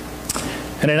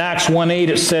 And in Acts 1:8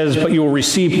 it says, but you will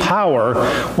receive power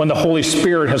when the Holy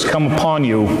Spirit has come upon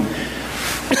you.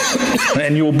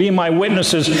 And you will be my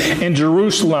witnesses in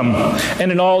Jerusalem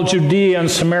and in all Judea and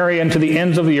Samaria and to the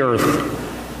ends of the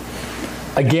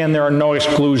earth. Again, there are no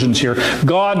exclusions here.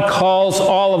 God calls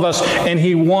all of us, and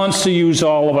he wants to use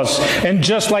all of us. And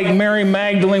just like Mary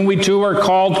Magdalene, we too are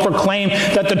called to proclaim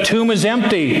that the tomb is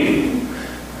empty.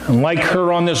 And like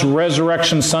her on this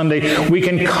Resurrection Sunday, we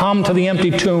can come to the empty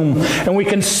tomb and we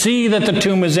can see that the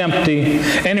tomb is empty.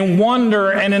 And in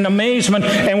wonder and in amazement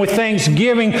and with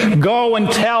thanksgiving, go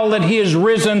and tell that he is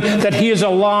risen, that he is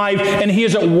alive, and he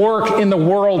is at work in the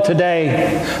world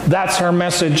today. That's our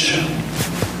message.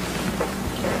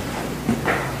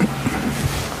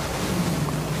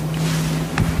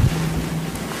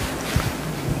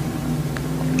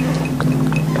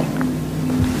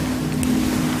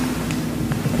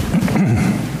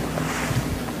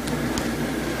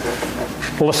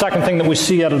 Well, the second thing that we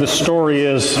see out of this story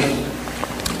is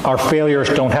our failures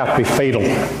don't have to be fatal.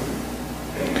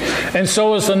 And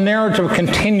so as the narrative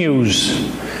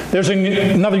continues, there's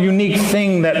another unique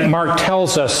thing that Mark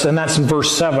tells us, and that's in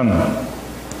verse 7.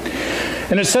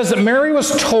 And it says that Mary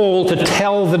was told to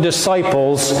tell the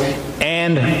disciples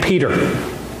and Peter.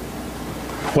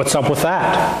 What's up with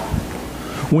that?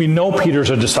 We know Peter's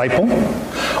a disciple.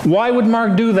 Why would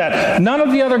Mark do that? None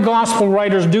of the other gospel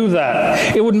writers do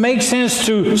that. It would make sense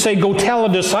to say, go tell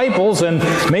the disciples, and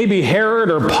maybe Herod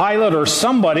or Pilate or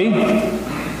somebody.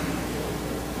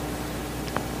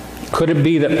 Could it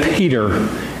be that Peter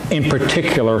in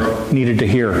particular needed to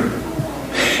hear?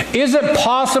 Is it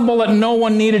possible that no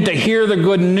one needed to hear the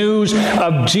good news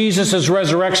of Jesus'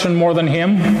 resurrection more than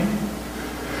him?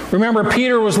 Remember,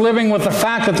 Peter was living with the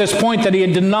fact at this point that he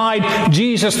had denied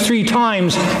Jesus 3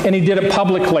 times, and he did it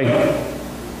publicly.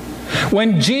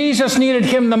 When Jesus needed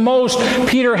him the most,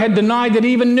 Peter had denied that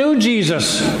he even knew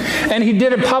Jesus. And he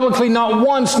did it publicly not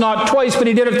once, not twice, but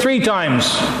he did it 3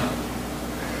 times.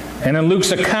 And in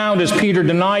Luke's account, as Peter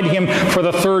denied him for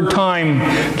the 3rd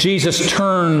time, Jesus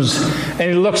turns and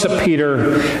he looks at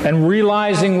Peter, and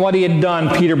realizing what he had done,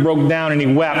 Peter broke down and he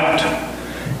wept.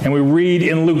 And we read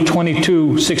in Luke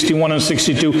 22, 61 and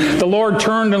 62, the Lord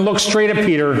turned and looked straight at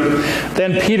Peter.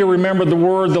 Then Peter remembered the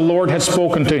word the Lord had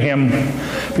spoken to him.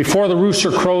 Before the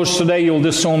rooster crows today, you'll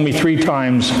disown me 3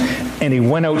 times. And he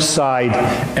went outside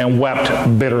and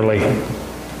wept bitterly.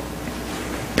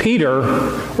 Peter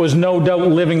was no doubt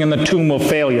living in the tomb of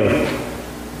failure.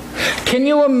 Can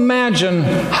you imagine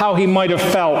how he might have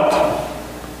felt?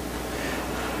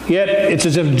 Yet it's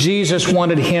as if Jesus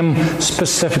wanted him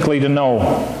specifically to know,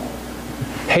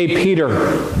 hey, Peter,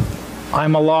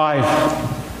 I'm alive.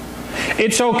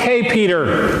 It's okay,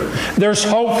 Peter. There's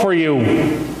hope for you.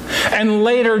 And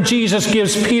later, Jesus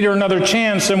gives Peter another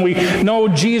chance, and we know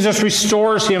Jesus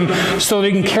restores him so that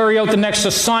he can carry out the next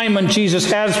assignment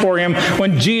Jesus has for him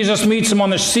when Jesus meets him on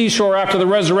the seashore after the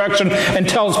resurrection and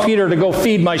tells Peter to go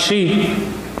feed my sheep.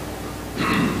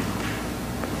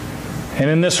 And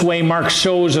in this way, Mark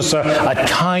shows us a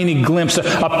tiny glimpse,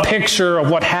 a picture of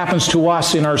what happens to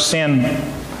us in our sin.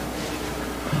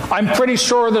 I'm pretty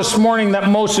sure this morning that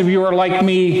most of you are like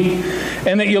me,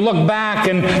 and that you look back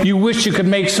and you wish you could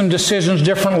make some decisions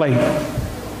differently.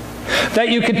 That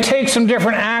you could take some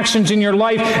different actions in your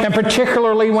life, and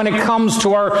particularly when it comes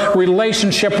to our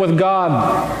relationship with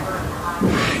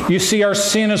God. You see, our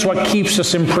sin is what keeps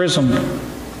us imprisoned.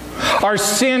 Our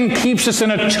sin keeps us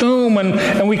in a tomb,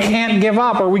 and we can't give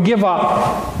up, or we give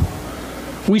up.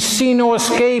 We see no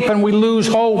escape, and we lose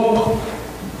hope.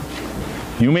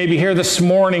 You may be here this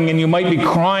morning, and you might be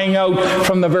crying out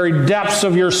from the very depths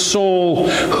of your soul,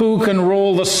 who can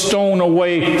roll the stone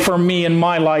away from me in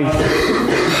my life?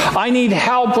 I need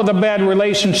help with a bad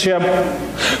relationship.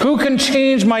 Who can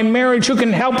change my marriage? Who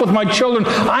can help with my children?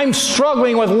 I'm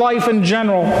struggling with life in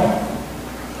general.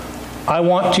 I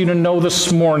want you to know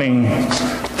this morning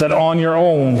that on your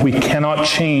own we cannot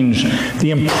change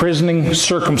the imprisoning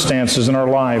circumstances in our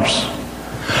lives.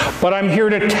 But I'm here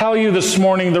to tell you this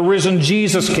morning the risen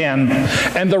Jesus can,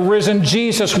 and the risen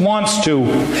Jesus wants to.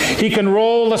 He can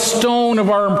roll the stone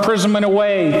of our imprisonment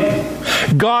away.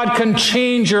 God can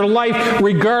change your life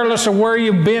regardless of where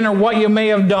you've been or what you may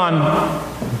have done.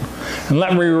 And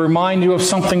let me remind you of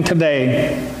something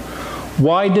today.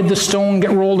 Why did the stone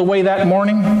get rolled away that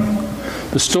morning?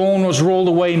 The stone was rolled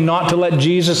away not to let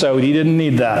Jesus out. He didn't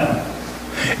need that.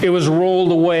 It was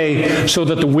rolled away so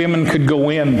that the women could go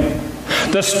in.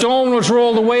 The stone was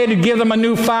rolled away to give them a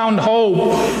newfound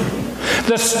hope.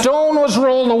 The stone was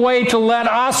rolled away to let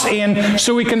us in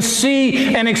so we can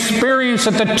see and experience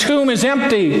that the tomb is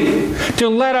empty. To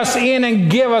let us in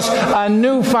and give us a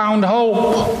newfound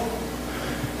hope.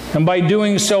 And by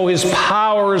doing so, His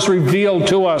power is revealed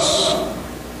to us.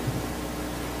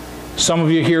 Some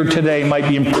of you here today might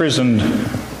be imprisoned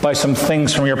by some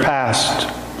things from your past.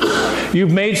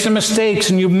 You've made some mistakes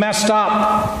and you've messed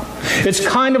up. It's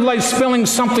kind of like spilling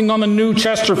something on the new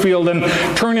Chesterfield and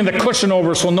turning the cushion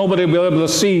over so nobody will be able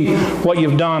to see what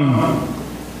you've done.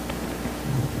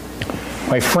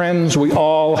 My friends, we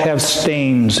all have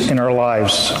stains in our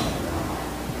lives.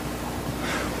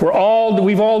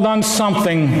 We've all done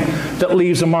something that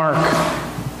leaves a mark.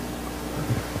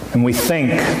 And we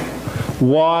think,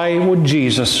 why would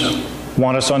Jesus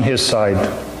want us on His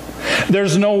side?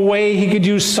 There's no way He could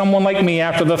use someone like me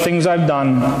after the things I've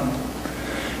done.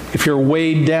 If you're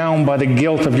weighed down by the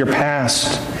guilt of your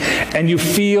past, and you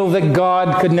feel that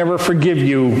God could never forgive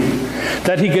you,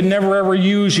 that He could never ever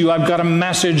use you, I've got a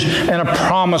message and a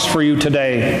promise for you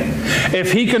today.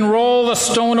 If He can roll the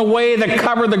stone away that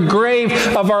covered the grave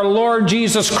of our Lord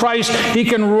Jesus Christ, He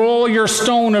can roll your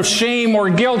stone of shame or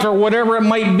guilt or whatever it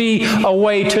might be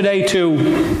away today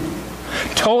too.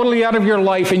 Totally out of your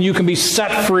life, and you can be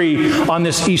set free on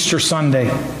this Easter Sunday.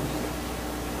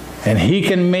 And He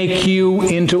can make you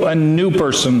into a new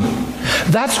person.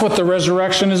 That's what the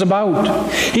resurrection is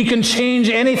about. He can change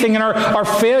anything, and our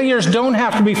failures don't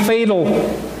have to be fatal.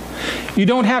 You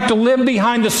don't have to live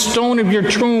behind the stone of your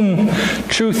tomb.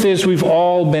 Truth is, we've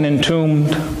all been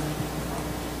entombed.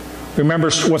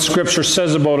 Remember what Scripture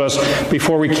says about us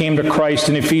before we came to Christ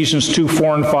in Ephesians 2,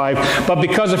 4, and 5. But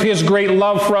because of His great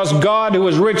love for us, God, who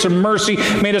is rich in mercy,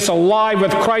 made us alive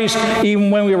with Christ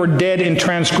even when we were dead in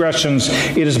transgressions.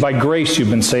 It is by grace you've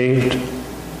been saved.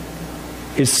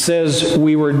 It says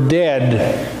we were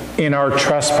dead in our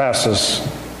trespasses.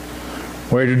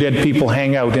 Where do dead people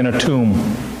hang out? In a tomb.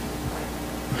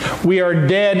 We are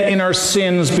dead in our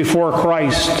sins before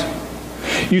Christ.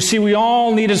 You see, we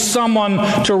all needed someone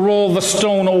to roll the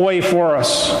stone away for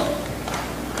us.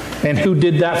 And who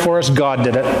did that for us? God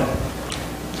did it.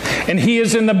 And He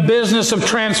is in the business of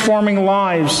transforming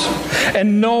lives.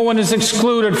 And no one is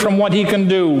excluded from what He can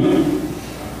do.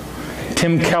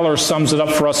 Tim Keller sums it up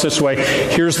for us this way.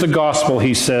 Here's the gospel,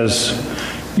 he says.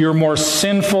 You're more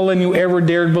sinful than you ever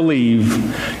dared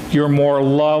believe. You're more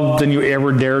loved than you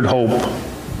ever dared hope.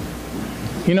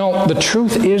 You know, the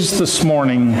truth is this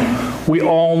morning, we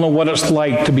all know what it's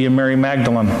like to be a Mary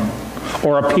Magdalene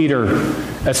or a Peter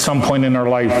at some point in our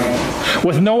life.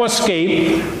 With no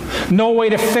escape, no way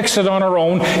to fix it on our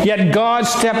own, yet God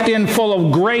stepped in full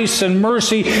of grace and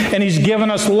mercy, and He's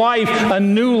given us life, a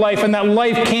new life, and that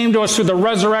life came to us through the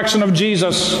resurrection of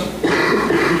Jesus.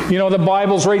 You know, the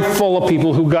Bible's right full of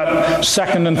people who got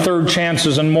second and third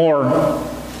chances and more.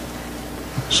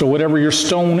 So whatever your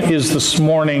stone is this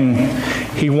morning,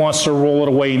 He wants to roll it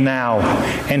away now.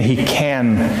 And He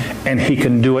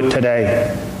can do it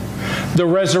today. The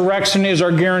resurrection is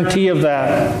our guarantee of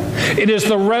that. It is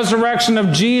the resurrection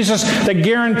of Jesus that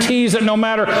guarantees that no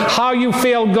matter how you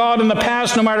failed God in the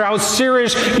past, no matter how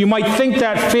serious you might think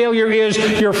that failure is,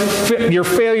 your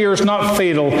failure is not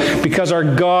fatal, because our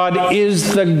God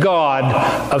is the God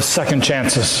of second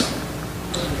chances.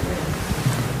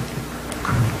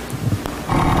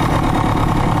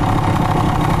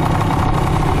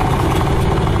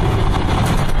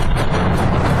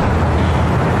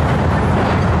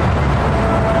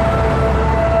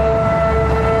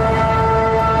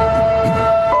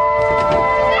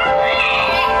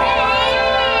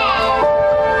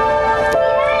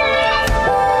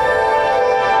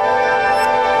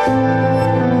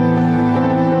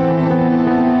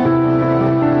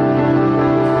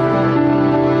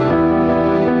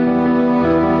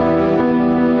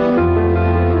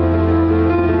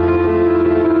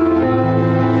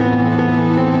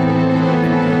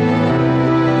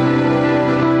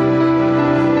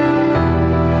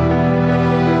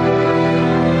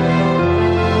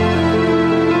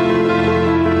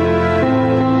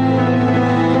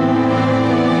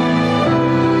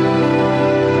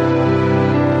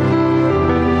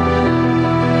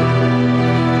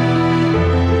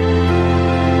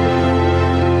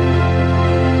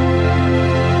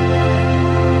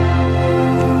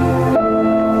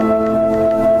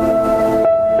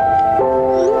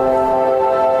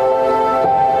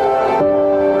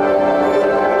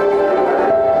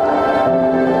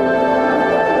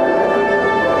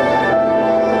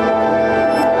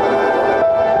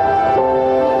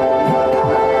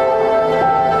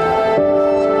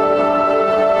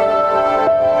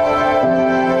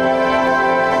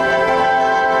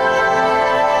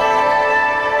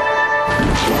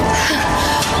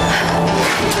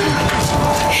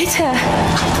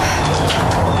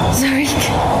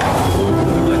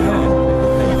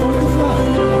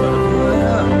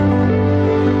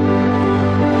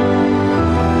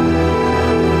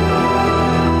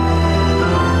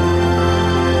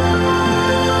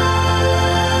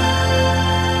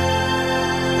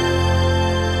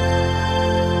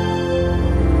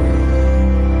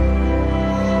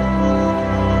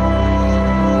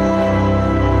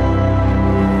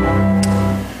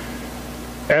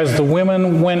 As the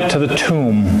women went to the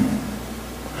tomb,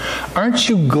 aren't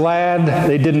you glad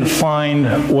they didn't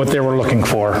find what they were looking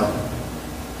for?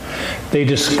 They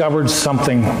discovered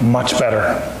something much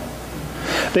better.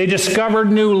 They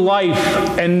discovered new life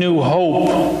and new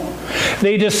hope.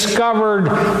 They discovered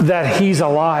that He's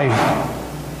alive.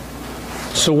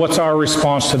 So what's our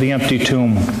response to the empty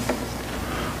tomb?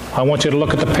 I want you to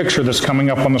look at the picture that's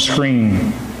coming up on the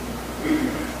screen.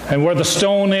 And where the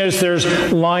stone is,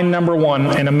 there's line number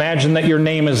 1, and imagine that your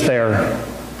name is there.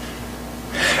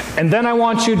 And then I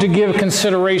want you to give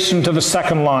consideration to the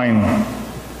second line.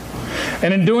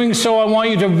 And in doing so, I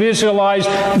want you to visualize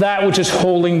that which is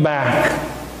holding back.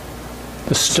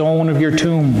 The stone of your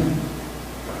tomb.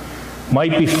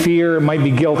 Might be fear, it might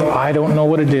be guilt, I don't know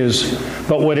what it is.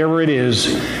 But whatever it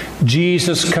is,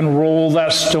 Jesus can roll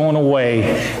that stone away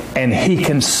and He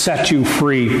can set you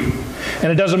free. And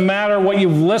it doesn't matter what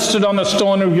you've listed on the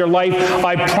stone of your life,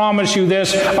 I promise you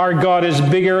this, our God is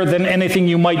bigger than anything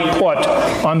you might put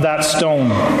on that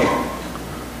stone.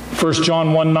 1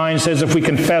 John 1:9 says, if we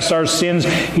confess our sins,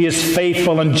 He is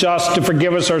faithful and just to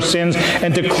forgive us our sins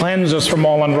and to cleanse us from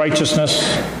all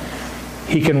unrighteousness.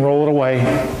 He can roll it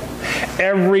away.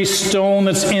 Every stone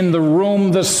that's in the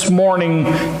room this morning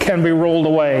can be rolled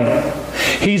away.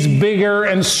 He's bigger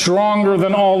and stronger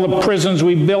than all the prisons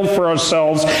we built for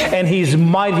ourselves, and He's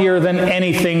mightier than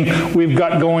anything we've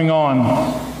got going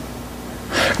on.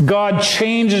 God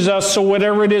changes us so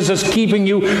whatever it is that's keeping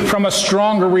you from a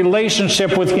stronger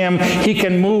relationship with Him, He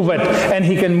can move it, and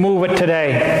He can move it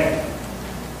today.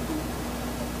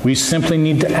 We simply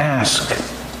need to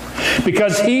ask.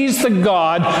 Because He's the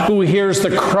God who hears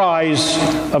the cries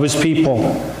of His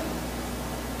people.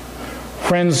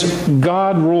 Friends,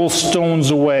 God rolls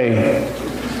stones away.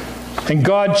 And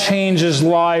God changes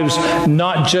lives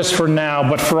not just for now,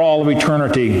 but for all of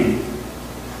eternity.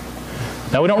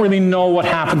 Now, we don't really know what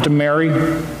happened to Mary.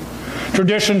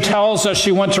 Tradition tells us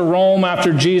she went to Rome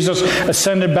after Jesus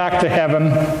ascended back to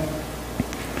heaven.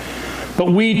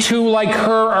 But we too, like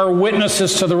her, are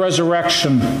witnesses to the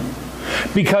resurrection,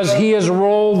 because He has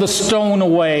rolled the stone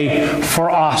away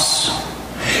for us.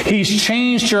 He's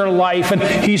changed your life and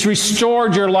He's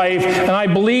restored your life. And I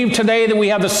believe today that we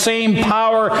have the same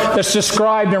power that's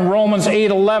described in Romans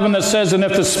 8:11 that says, and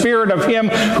if the Spirit of Him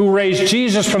who raised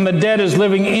Jesus from the dead is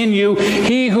living in you,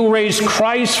 He who raised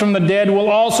Christ from the dead will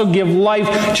also give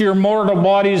life to your mortal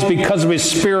bodies because of His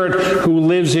Spirit who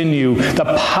lives in you.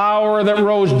 The power that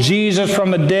rose Jesus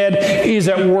from the dead is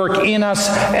at work in us,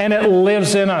 and it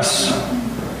lives in us.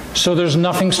 So there's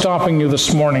nothing stopping you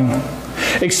this morning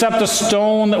except a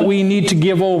stone that we need to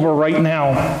give over right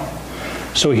now.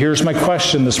 So here's my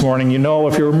question this morning. You know,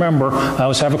 if you remember, I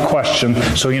always have a question,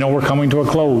 so you know we're coming to a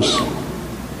close.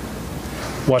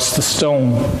 What's the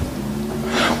stone?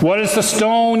 What is the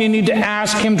stone you need to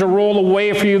ask Him to roll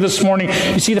away for you this morning?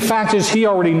 You see, the fact is, He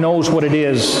already knows what it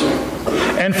is.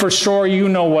 And for sure, you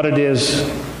know what it is.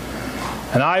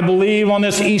 And I believe on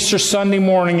this Easter Sunday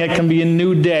morning, it can be a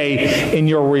new day in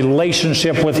your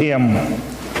relationship with Him.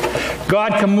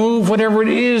 God can move whatever it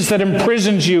is that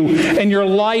imprisons you, and your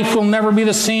life will never be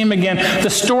the same again. The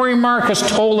story Mark has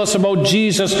told us about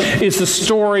Jesus is the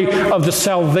story of the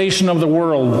salvation of the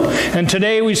world. And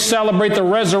today we celebrate the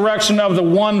resurrection of the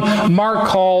one Mark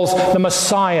calls the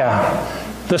Messiah,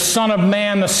 the Son of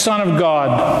Man, the Son of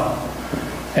God.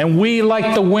 And we,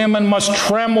 like the women, must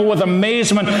tremble with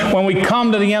amazement when we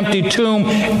come to the empty tomb.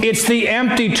 It's the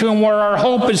empty tomb where our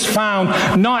hope is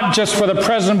found, not just for the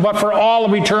present, but for all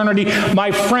of eternity.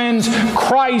 My friends,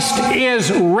 Christ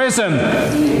is risen.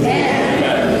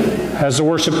 Amen. As the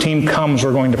worship team comes,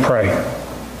 we're going to pray.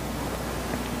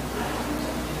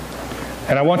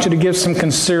 And I want you to give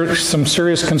some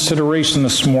serious consideration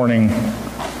this morning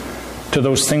to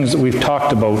those things that we've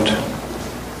talked about.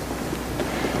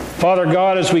 Father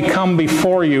God, as we come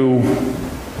before You,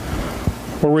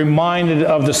 we're reminded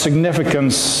of the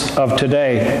significance of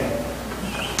today.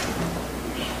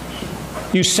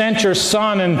 You sent Your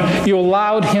Son and You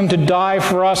allowed Him to die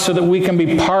for us so that we can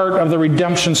be part of the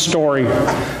redemption story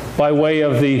by way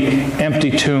of the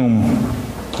empty tomb.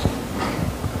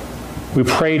 We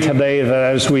pray today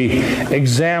that as we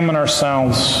examine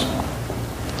ourselves,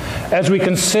 as we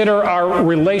consider our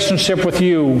relationship with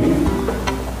You,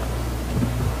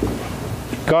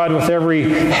 God, with every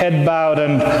head bowed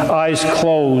and eyes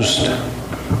closed,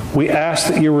 we ask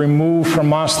that You remove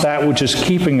from us that which is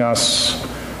keeping us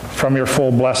from Your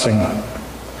full blessing.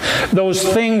 Those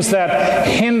things that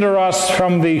hinder us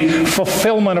from the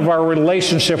fulfillment of our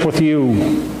relationship with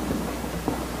You.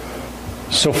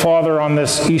 So, Father, on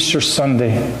this Easter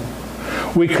Sunday,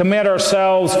 we commit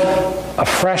ourselves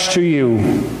afresh to You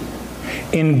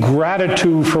in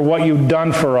gratitude for what You've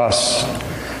done for us,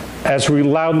 as we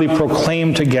loudly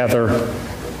proclaim together,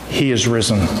 He is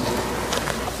risen.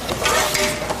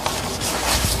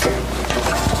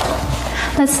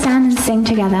 Let's stand and sing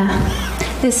together.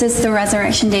 This is the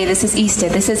resurrection day. This is Easter.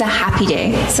 This is a happy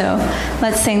day. So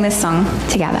let's sing this song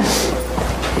together.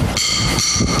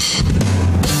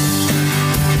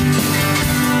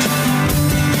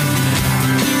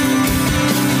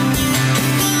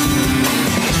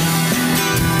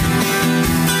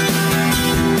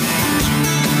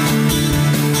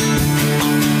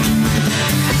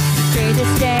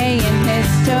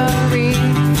 victory.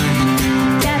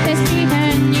 Death is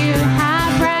beaten, you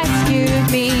have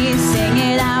rescued me. Sing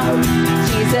it out,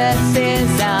 Jesus is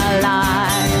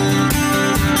alive.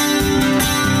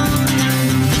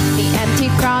 The empty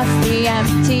cross, the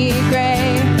empty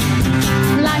grave,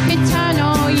 life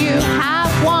eternal, you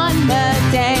have won the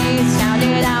day. Shout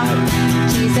it out,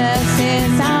 Jesus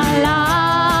is alive.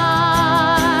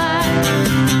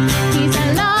 He's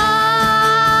alive.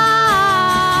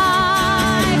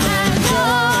 And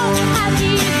oh,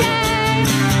 happy day,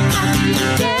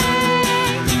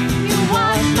 you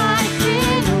wash my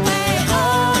sin away.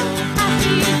 Oh,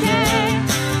 happy day,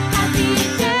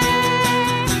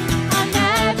 I'll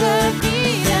never be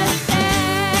the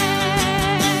same.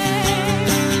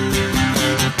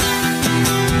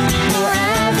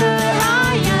 Forever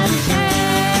I am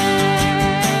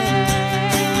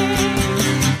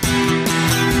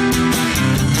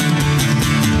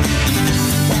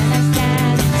when I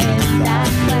stand in that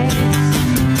place,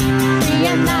 free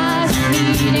and last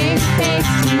meeting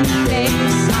face to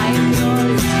face, I am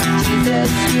yours,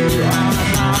 Jesus, you are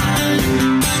mine.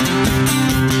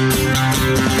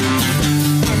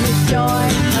 And the joy,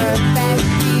 perfect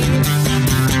peace,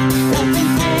 open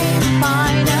pain,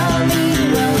 finally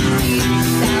will cease.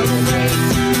 Celebrate,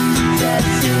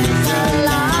 Jesus is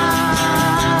alive.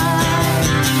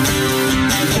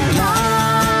 He's alive.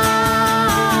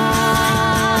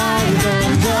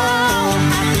 And oh,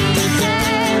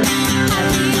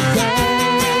 happy day,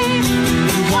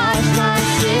 you wash my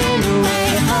sin away.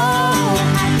 Oh,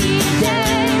 happy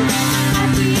day,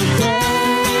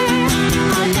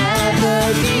 I'll never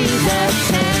be the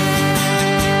same.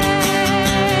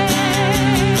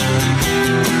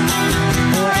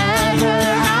 Forever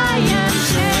I am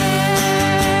changed.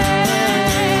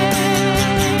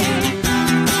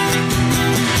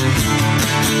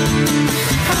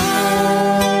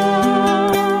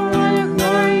 Oh, what a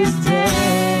glorious day.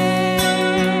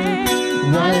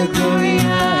 What a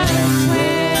glorious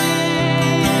way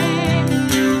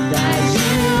that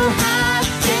you have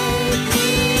saved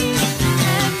me.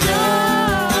 And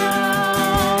oh,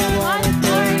 what a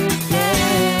glorious day.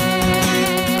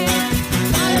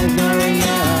 What a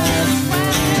glorious way.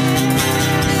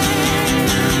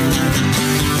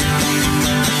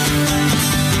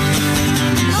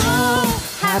 Oh,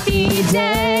 happy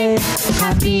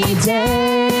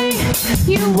day,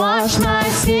 you wash my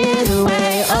sin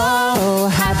away. Oh,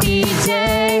 happy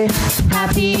day, Oh,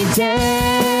 happy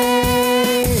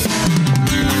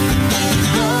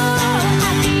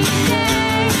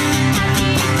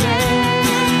day,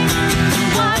 you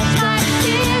wash my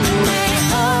sin away.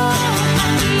 Oh,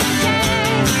 happy day,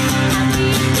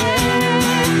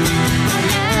 I'll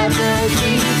never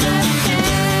be the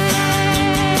same.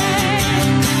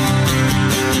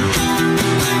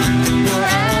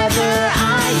 Forever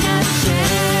I am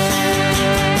changed.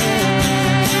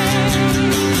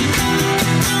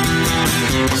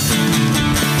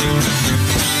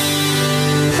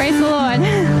 Praise the Lord.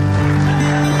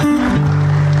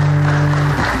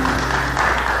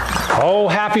 Oh,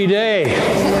 happy day.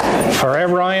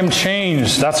 Forever I am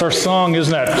changed. That's our song,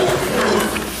 isn't it?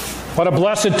 What a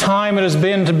blessed time it has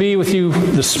been to be with you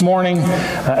this morning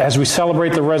as we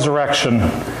celebrate the resurrection.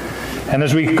 And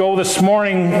as we go this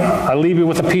morning, I leave you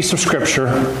with a piece of Scripture.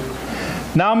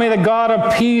 Now may the God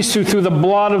of peace, who through the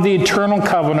blood of the eternal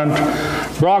covenant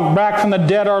brought back from the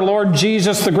dead our Lord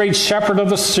Jesus, the great shepherd of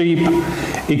the sheep,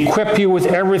 equip you with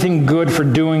everything good for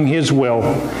doing his will.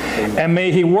 And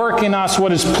may he work in us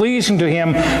what is pleasing to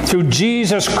him through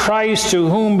Jesus Christ, to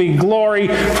whom be glory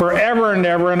forever and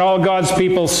ever. And all God's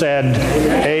people said,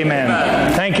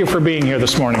 Amen. Thank you for being here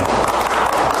this morning.